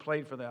friend who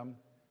played for them,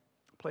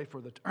 played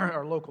for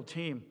our local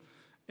team.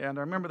 And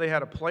I remember they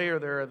had a player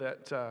there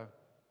that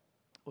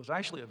was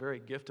actually a very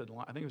gifted,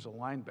 I think he was a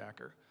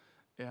linebacker.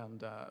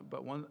 And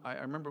but I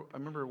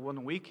remember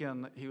one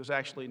weekend he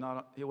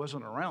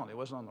wasn't around. He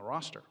wasn't on the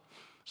roster.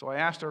 So I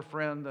asked our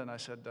friend, and I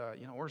said,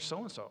 where's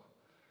so-and-so?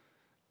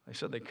 They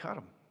said they cut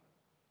him.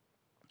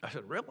 I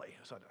said, really?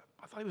 I said,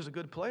 I thought he was a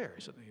good player.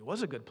 He said, he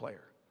was a good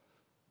player,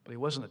 but he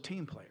wasn't a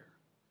team player.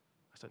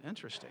 I said,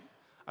 interesting.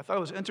 I thought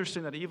it was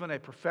interesting that even a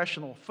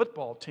professional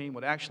football team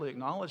would actually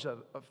acknowledge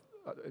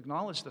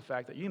the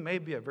fact that you may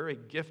be a very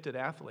gifted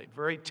athlete,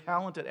 very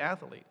talented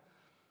athlete,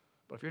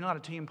 but if you're not a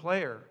team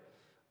player,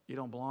 you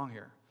don't belong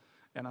here.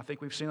 And I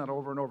think we've seen that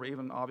over and over,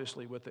 even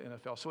obviously with the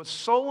NFL. So it's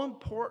so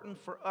important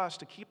for us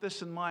to keep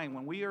this in mind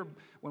when we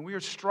are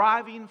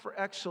striving for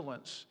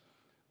excellence,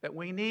 that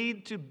we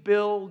need to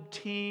build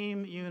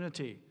team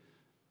unity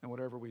in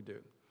whatever we do.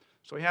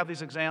 So we have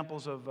these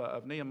examples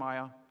of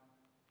Nehemiah,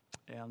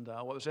 and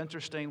what was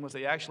interesting was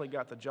they actually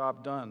got the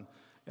job done.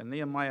 In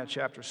Nehemiah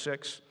chapter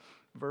 6,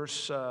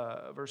 verse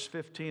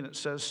 15, it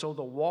says, "So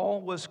the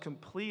wall was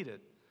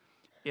completed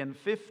in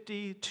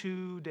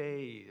 52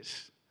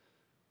 days."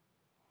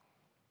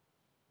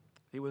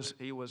 He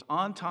was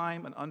on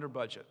time and under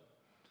budget.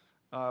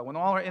 When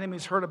all our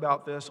enemies heard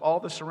about this, all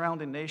the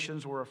surrounding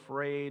nations were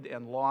afraid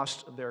and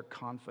lost their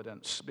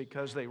confidence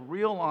because they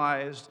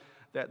realized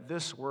that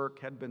this work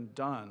had been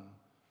done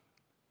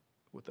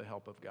with the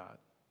help of God.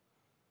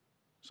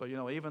 So,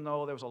 even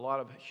though there was a lot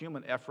of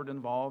human effort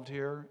involved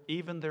here,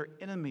 even their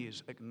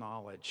enemies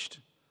acknowledged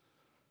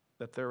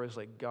that there is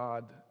a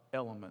God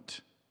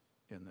element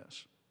in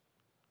this.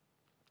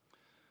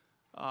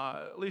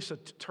 Lisa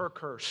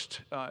Turkhurst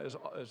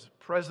is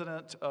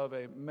president of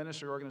a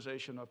ministry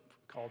organization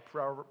called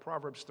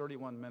Proverbs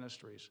 31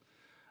 Ministries.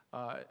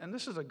 And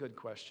this is a good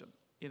question.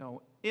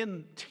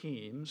 In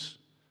teams,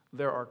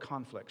 there are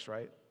conflicts,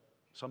 right?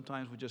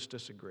 Sometimes we just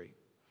disagree.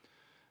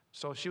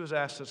 So she was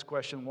asked this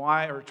question,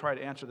 try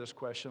to answer this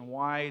question,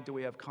 why do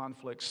we have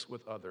conflicts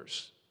with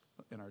others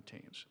in our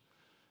teams?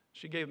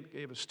 She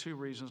gave us two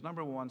reasons.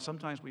 Number one,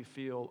 sometimes we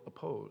feel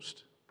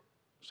opposed.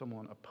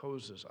 Someone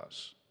opposes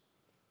us.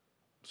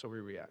 So we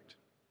react.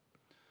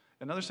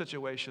 In other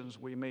situations,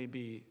 we may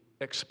be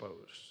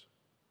exposed.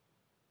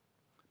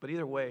 But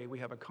either way, we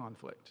have a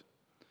conflict.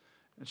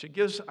 And she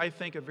gives, I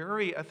think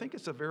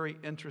it's a very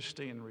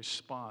interesting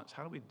response.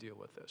 How do we deal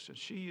with this? And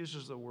she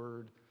uses the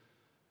word,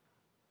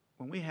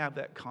 when we have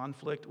that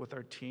conflict with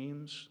our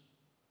teams,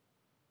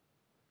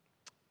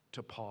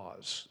 to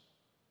pause.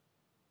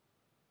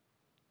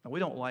 Now, we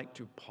don't like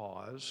to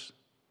pause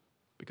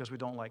because we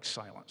don't like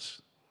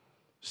silence.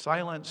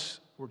 Silence,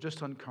 we're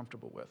just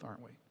uncomfortable with,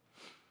 aren't we?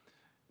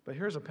 But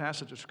here's a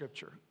passage of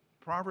Scripture.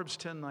 Proverbs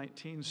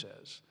 10:19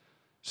 says,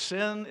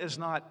 "Sin is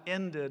not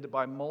ended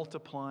by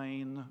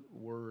multiplying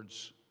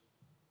words,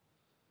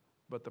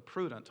 but the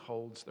prudent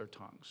holds their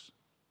tongues."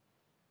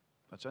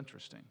 That's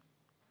interesting.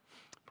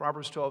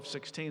 Proverbs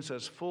 12:16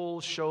 says,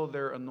 "Fools show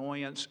their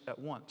annoyance at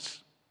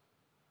once,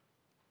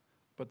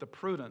 but the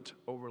prudent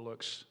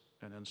overlooks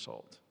an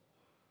insult."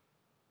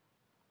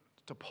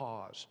 To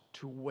pause,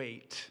 to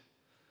wait.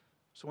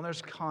 So when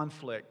there's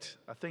conflict,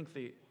 I think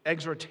the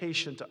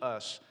exhortation to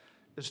us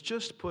is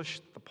just push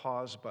the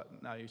pause button.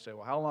 Now you say,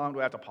 well, how long do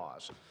I have to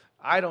pause?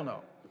 I don't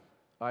know.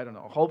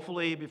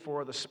 Hopefully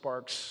before the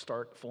sparks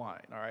start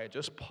flying, all right?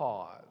 Just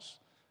pause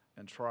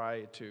and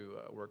try to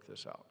work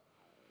this out.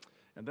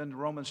 And then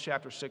Romans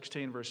chapter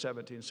 16, verse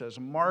 17 says,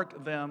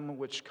 "Mark them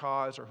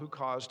who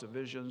cause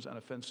divisions and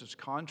offenses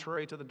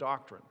contrary to the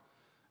doctrine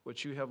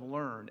which you have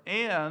learned,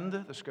 and,"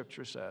 the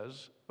Scripture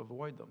says,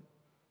 "avoid them."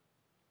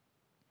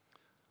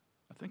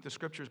 I think the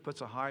Scriptures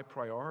puts a high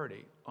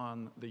priority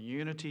on the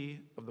unity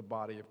of the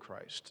body of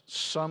Christ.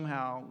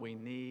 Somehow we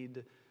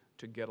need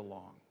to get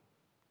along.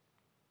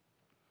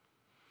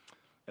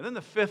 And then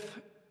the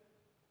fifth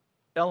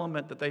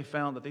element that they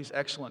found that these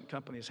excellent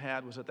companies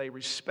had was that they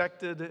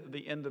respected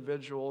the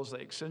individuals.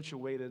 They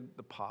accentuated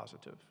the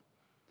positive.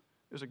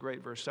 There's a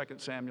great verse,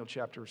 2 Samuel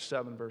chapter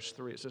 7, verse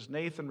 3. It says,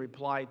 "Nathan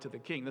replied to the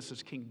king," this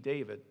is King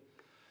David.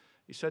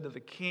 He said to the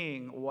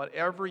king,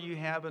 "Whatever you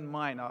have in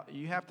mind," now,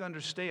 you have to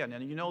understand,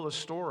 and you know the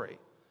story.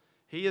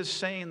 He is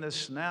saying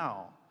this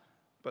now,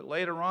 but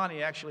later on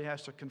he actually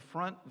has to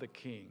confront the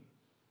king.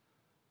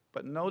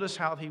 But notice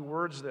how he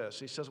words this.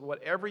 He says,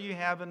 "Whatever you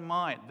have in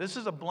mind." This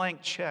is a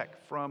blank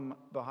check from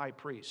the high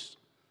priest,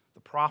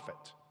 the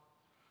prophet.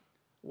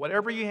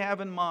 "Whatever you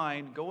have in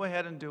mind, go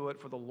ahead and do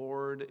it, for the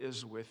Lord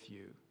is with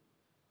you."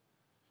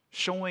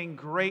 Showing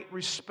great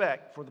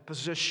respect for the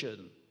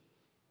position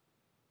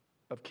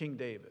of King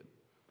David.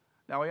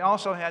 Now, he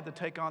also had to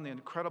take on the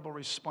incredible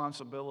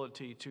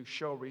responsibility to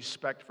show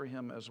respect for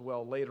him as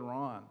well later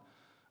on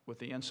with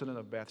the incident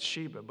of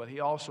Bathsheba. But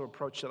he also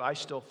approached it, I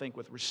still think,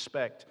 with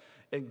respect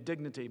and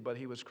dignity, but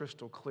he was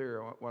crystal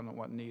clear on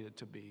what needed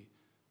to be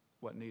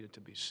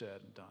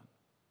said and done.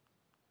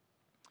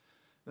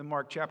 Then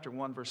Mark chapter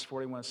 1, verse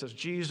 41, it says,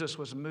 "Jesus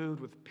was moved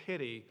with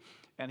pity,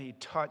 and he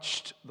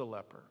touched the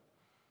leper."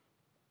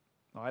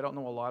 Now, I don't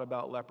know a lot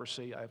about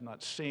leprosy. I have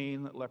not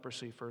seen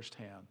leprosy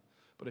firsthand.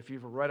 But if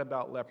you've read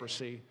about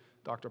leprosy,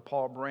 Dr.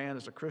 Paul Brand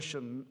is a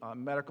Christian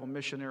medical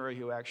missionary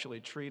who actually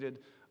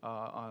treated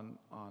on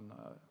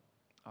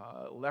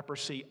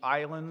leprosy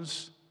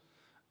islands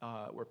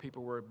where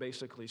people were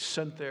basically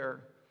sent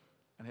there,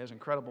 and has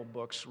incredible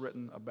books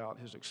written about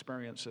his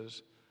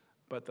experiences.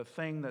 But the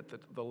thing that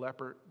the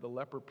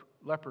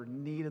leper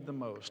needed the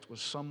most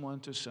was someone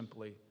to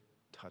simply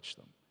touch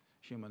them,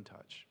 human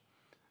touch.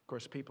 Of Of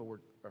course, people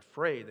were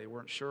afraid. They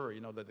weren't sure,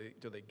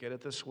 do they get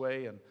it this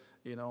way? And,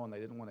 and they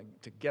didn't want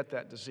to get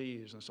that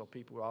disease. And so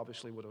people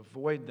obviously would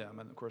avoid them.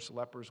 And, of course,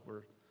 lepers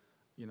were,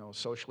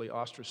 socially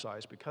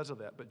ostracized because of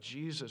that. But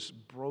Jesus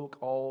broke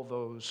all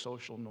those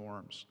social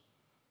norms.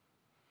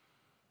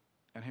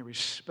 And he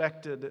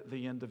respected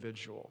the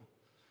individual.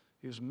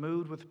 He was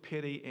moved with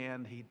pity,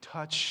 and he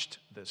touched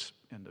this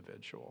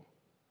individual,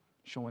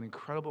 showing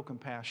incredible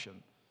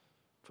compassion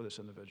for this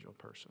individual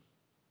person.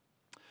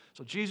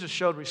 So Jesus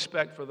showed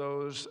respect for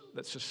those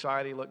that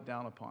society looked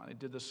down upon. He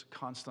did this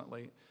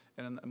constantly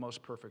and in the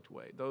most perfect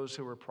way. Those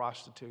who were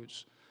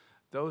prostitutes,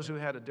 those who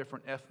had a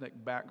different ethnic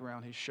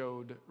background, he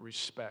showed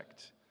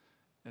respect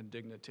and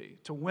dignity.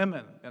 To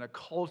women in a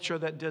culture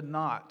that did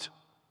not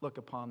look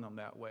upon them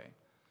that way.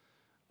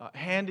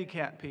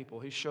 Handicapped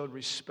people, he showed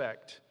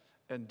respect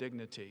and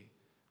dignity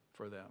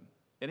for them.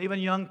 And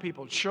even young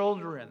people,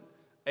 children,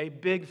 a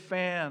big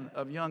fan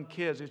of young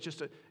kids.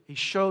 He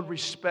showed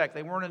respect.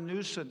 They weren't a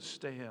nuisance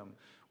to him.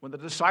 When the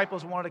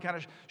disciples wanted to kind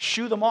of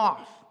shoo them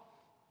off,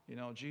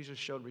 Jesus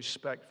showed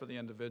respect for the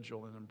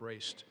individual and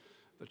embraced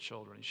the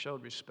children. He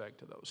showed respect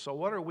to those. So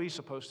what are we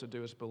supposed to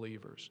do as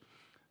believers?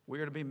 We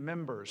are to be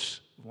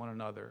members of one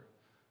another.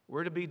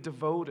 We're to be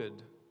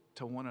devoted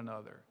to one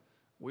another.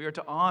 We are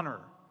to honor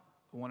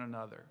one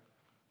another.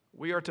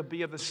 We are to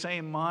be of the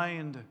same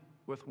mind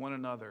with one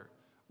another.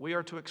 We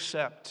are to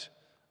accept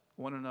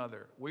one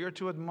another. We are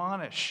to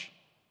admonish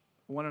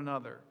one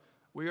another.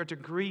 We are to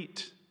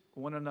greet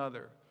one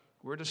another.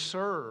 We're to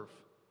serve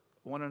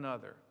one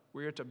another.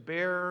 We are to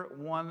bear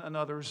one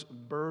another's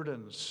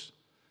burdens.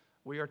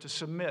 We are to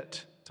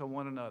submit to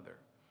one another.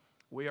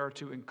 We are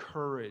to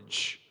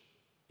encourage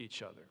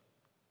each other.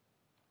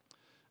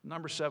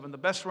 Number 7, the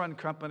best run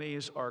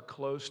companies are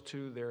close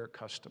to their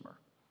customer.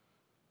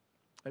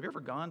 Have you ever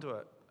gone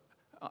to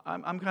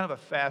I'm kind of a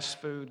fast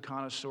food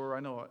connoisseur.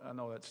 I know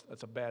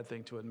that's a bad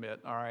thing to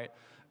admit, all right?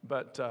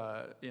 But,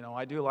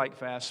 I do like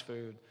fast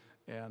food,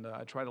 and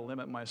I try to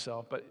limit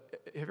myself. But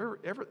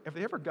have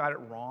they ever got it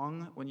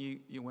wrong when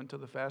you went to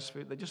the fast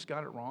food? They just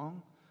got it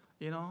wrong,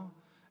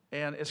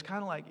 And it's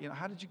kind of like,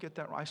 how did you get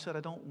that wrong? I said, I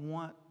don't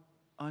want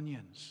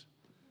onions.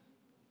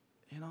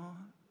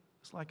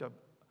 It's like a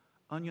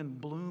onion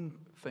bloom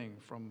thing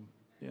from,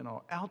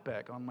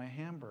 Outback on my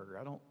hamburger.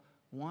 I don't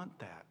want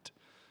that,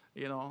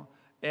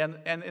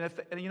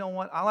 And you know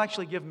what? I'll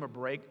actually give them a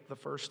break the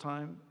first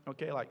time,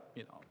 okay? Like,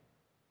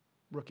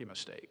 rookie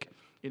mistake,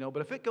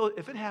 But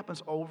if it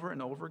happens over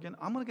and over again,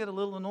 I'm going to get a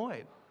little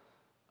annoyed.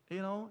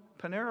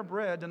 Panera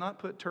Bread did not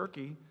put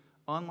turkey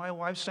on my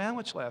wife's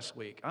sandwich last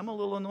week. I'm a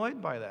little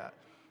annoyed by that,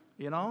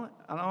 And I'm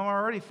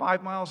already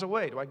 5 miles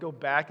away. Do I go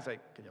back and say,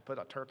 can you put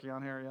a turkey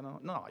on here,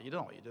 No, you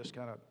don't. You just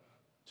kind of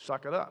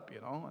suck it up,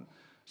 And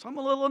so I'm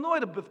a little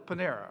annoyed with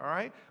Panera, all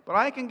right? But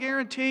I can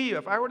guarantee you,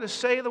 if I were to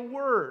say the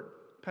word,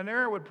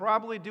 Panera would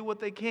probably do what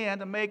they can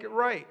to make it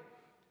right.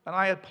 And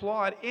I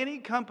applaud any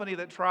company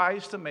that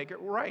tries to make it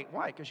right.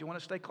 Why? Because you want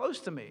to stay close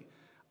to me.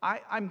 I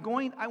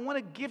want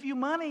to give you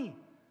money.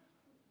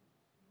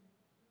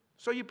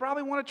 So you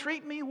probably want to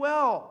treat me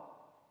well.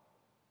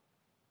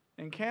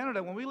 In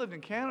Canada, when we lived in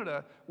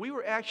Canada, we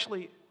were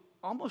actually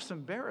almost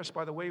embarrassed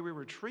by the way we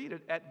were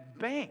treated at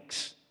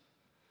banks.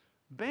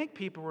 Bank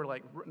people were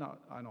like, no,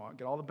 I know, I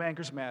get all the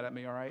bankers mad at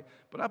me, all right?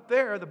 But up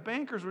there, the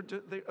bankers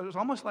it was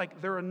almost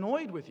like they're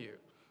annoyed with you.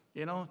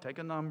 Take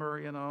a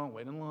number,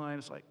 wait in line.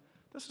 It's like,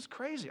 this is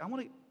crazy. I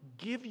want to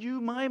give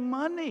you my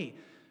money.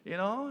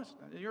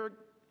 You're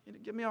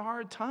give me a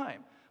hard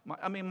time.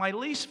 My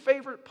least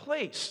favorite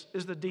place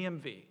is the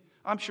DMV.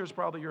 I'm sure it's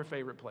probably your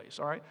favorite place,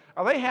 all right?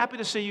 Are they happy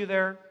to see you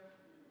there?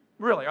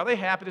 Really, are they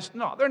happy to?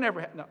 No, they're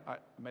never. No, I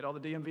made all the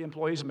DMV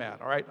employees mad,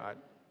 all right?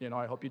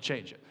 I hope you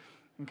change it,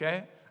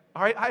 okay?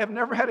 All right, I have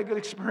never had a good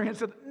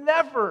experience.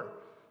 Never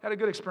had a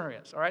good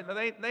experience, all right?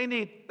 They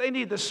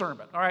need this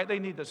sermon, all right? They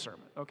need this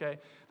sermon, okay?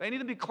 They need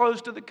to be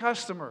close to the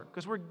customer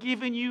because we're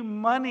giving you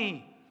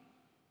money,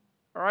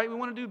 all right? We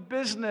want to do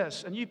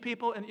business, and you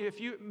people, and if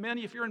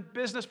you're in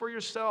business for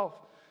yourself,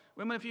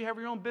 women, if you have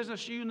your own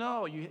business, you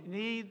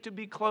need to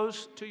be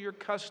close to your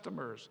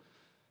customers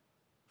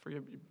for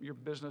your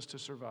business to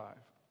survive.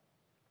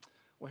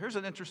 Well, here's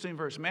an interesting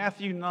verse.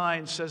 Matthew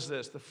 9 says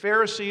this, the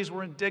Pharisees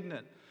were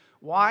indignant.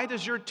 Why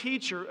does your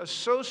teacher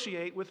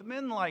associate with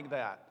men like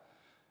that?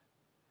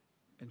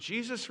 And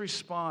Jesus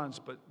responds,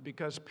 but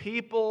because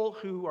people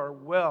who are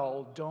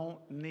well don't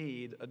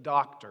need a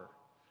doctor.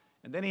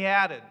 And then he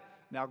added,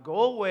 now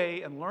go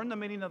away and learn the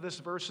meaning of this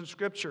verse in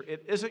Scripture.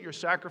 It isn't your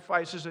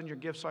sacrifices and your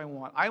gifts I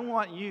want. I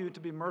want you to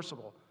be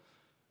merciful.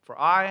 For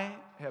I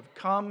have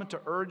come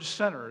to urge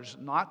sinners,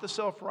 not the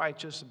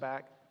self-righteous,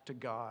 back to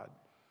God.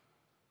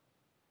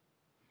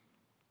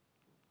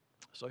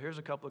 So here's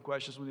a couple of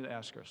questions we need to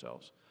ask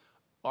ourselves.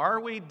 Are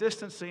we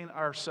distancing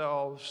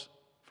ourselves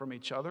from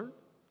each other?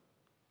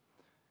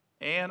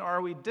 And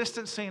are we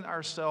distancing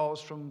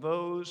ourselves from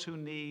those who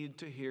need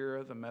to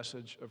hear the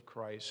message of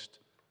Christ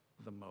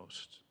the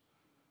most?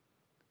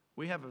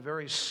 We have a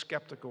very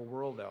skeptical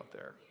world out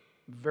there,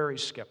 very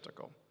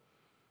skeptical.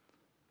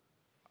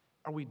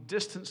 Are we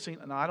distancing?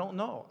 And I don't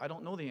know. I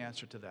don't know the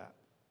answer to that.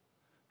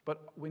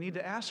 But we need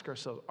to ask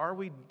ourselves, are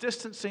we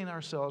distancing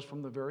ourselves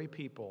from the very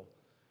people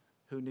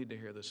who need to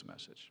hear this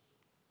message?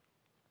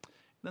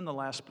 Then the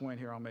last point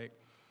here I'll make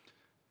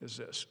is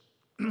this,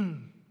 if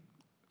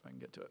I can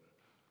get to it.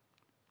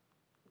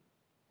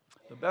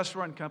 The best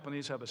run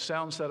companies have a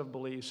sound set of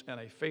beliefs and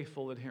a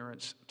faithful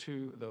adherence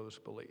to those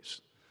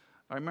beliefs.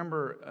 I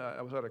remember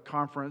I was at a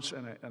conference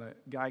and a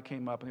guy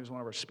came up and he was one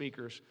of our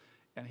speakers,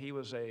 and he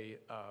was the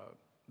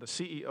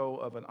CEO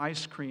of an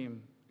ice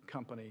cream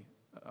company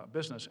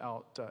business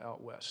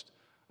out west.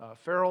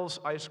 Farrell's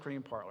Ice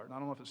Cream Parlor. And I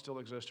don't know if it still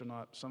exists or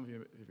not. Some of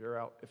you, if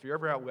you're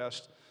ever out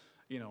west,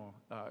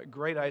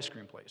 great ice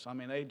cream place. I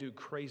mean, they do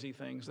crazy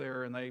things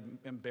there, and they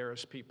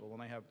embarrass people,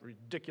 and they have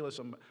ridiculous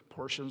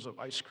portions of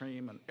ice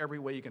cream, and every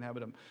way you can have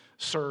it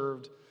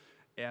served.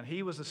 And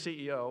he was the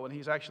CEO, and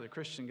he's actually a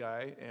Christian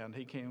guy. And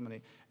he came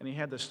and he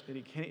had this. And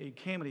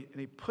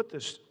he put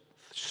this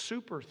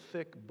super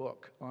thick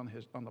book on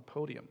the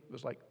podium. It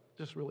was like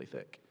just really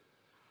thick.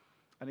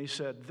 And he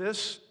said,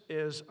 "This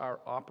is our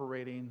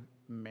operating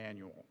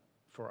manual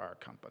for our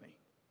company."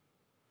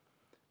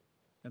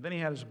 And then he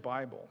had his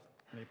Bible,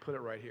 and he put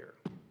it right here.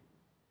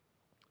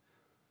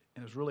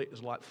 And it's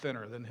a lot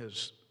thinner than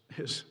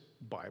his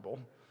Bible,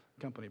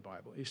 company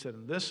Bible. He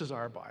said, "This is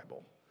our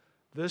Bible.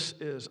 This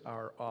is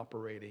our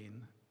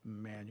operating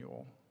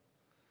manual."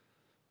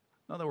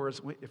 In other words,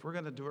 if we're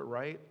going to do it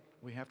right,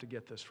 we have to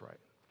get this right.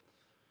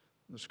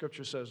 And the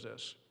scripture says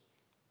this,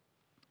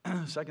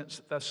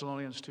 2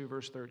 Thessalonians 2,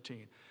 verse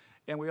 13.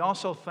 "And we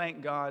also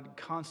thank God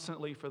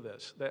constantly for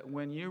this, that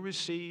when you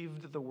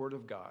received the word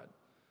of God,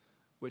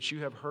 which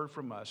you have heard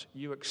from us,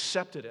 you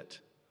accepted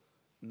it,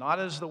 not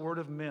as the word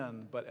of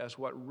men, but as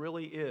what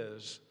really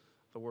is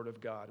the word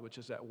of God, which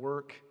is at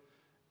work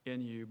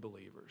in you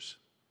believers."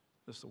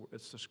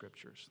 It's the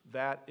scriptures.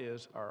 That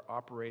is our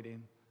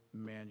operating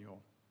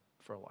manual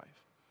for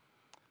life.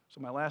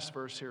 So my last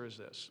verse here is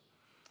this.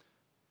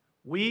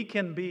 We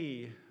can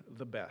be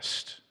the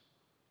best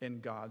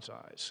in God's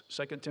eyes.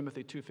 2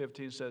 Timothy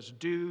 2:15 says,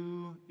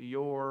 "Do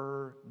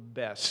your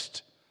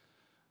best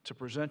to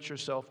present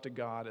yourself to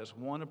God as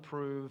one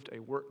approved, a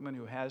workman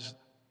who has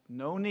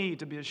no need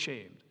to be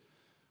ashamed,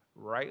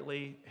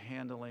 rightly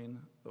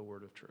handling the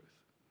word of truth."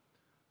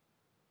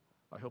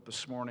 I hope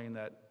this morning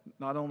that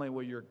not only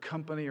will your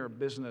company or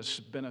business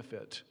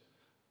benefit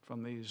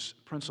from these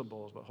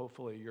principles, but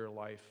hopefully your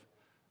life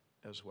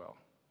as well.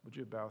 Would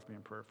you bow with me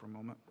in prayer for a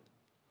moment?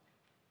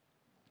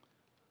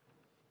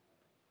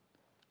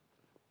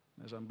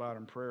 As I'm bowed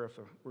in prayer, if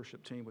the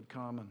worship team would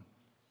come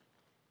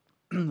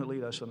and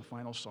lead us in a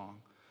final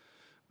song.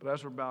 But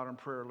as we're bowed in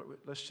prayer,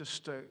 let's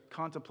just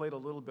contemplate a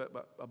little bit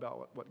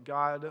about what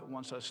God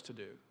wants us to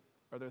do.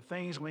 Are there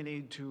things we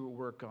need to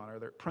work on? Are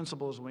there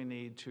principles we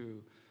need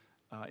to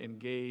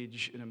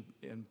engage and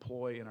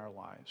employ in our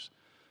lives?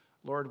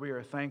 Lord, we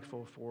are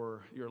thankful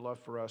for your love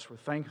for us. We're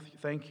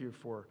thankful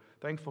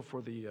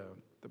for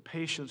the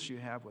patience you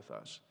have with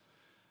us.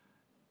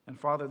 And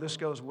Father, this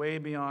goes way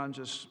beyond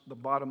just the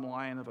bottom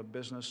line of a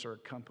business or a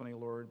company,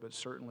 Lord, but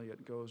certainly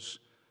it goes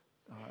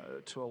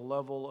to a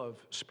level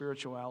of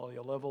spirituality,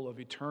 a level of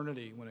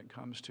eternity when it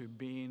comes to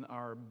being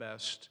our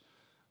best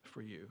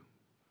for you.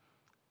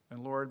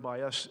 And Lord,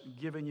 by us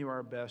giving you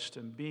our best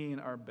and being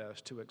our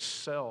best to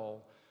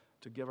excel,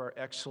 to give our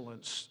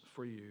excellence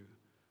for you,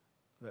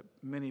 that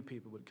many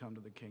people would come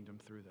to the kingdom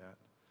through that.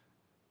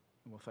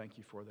 And we'll thank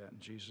you for that in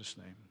Jesus'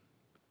 name.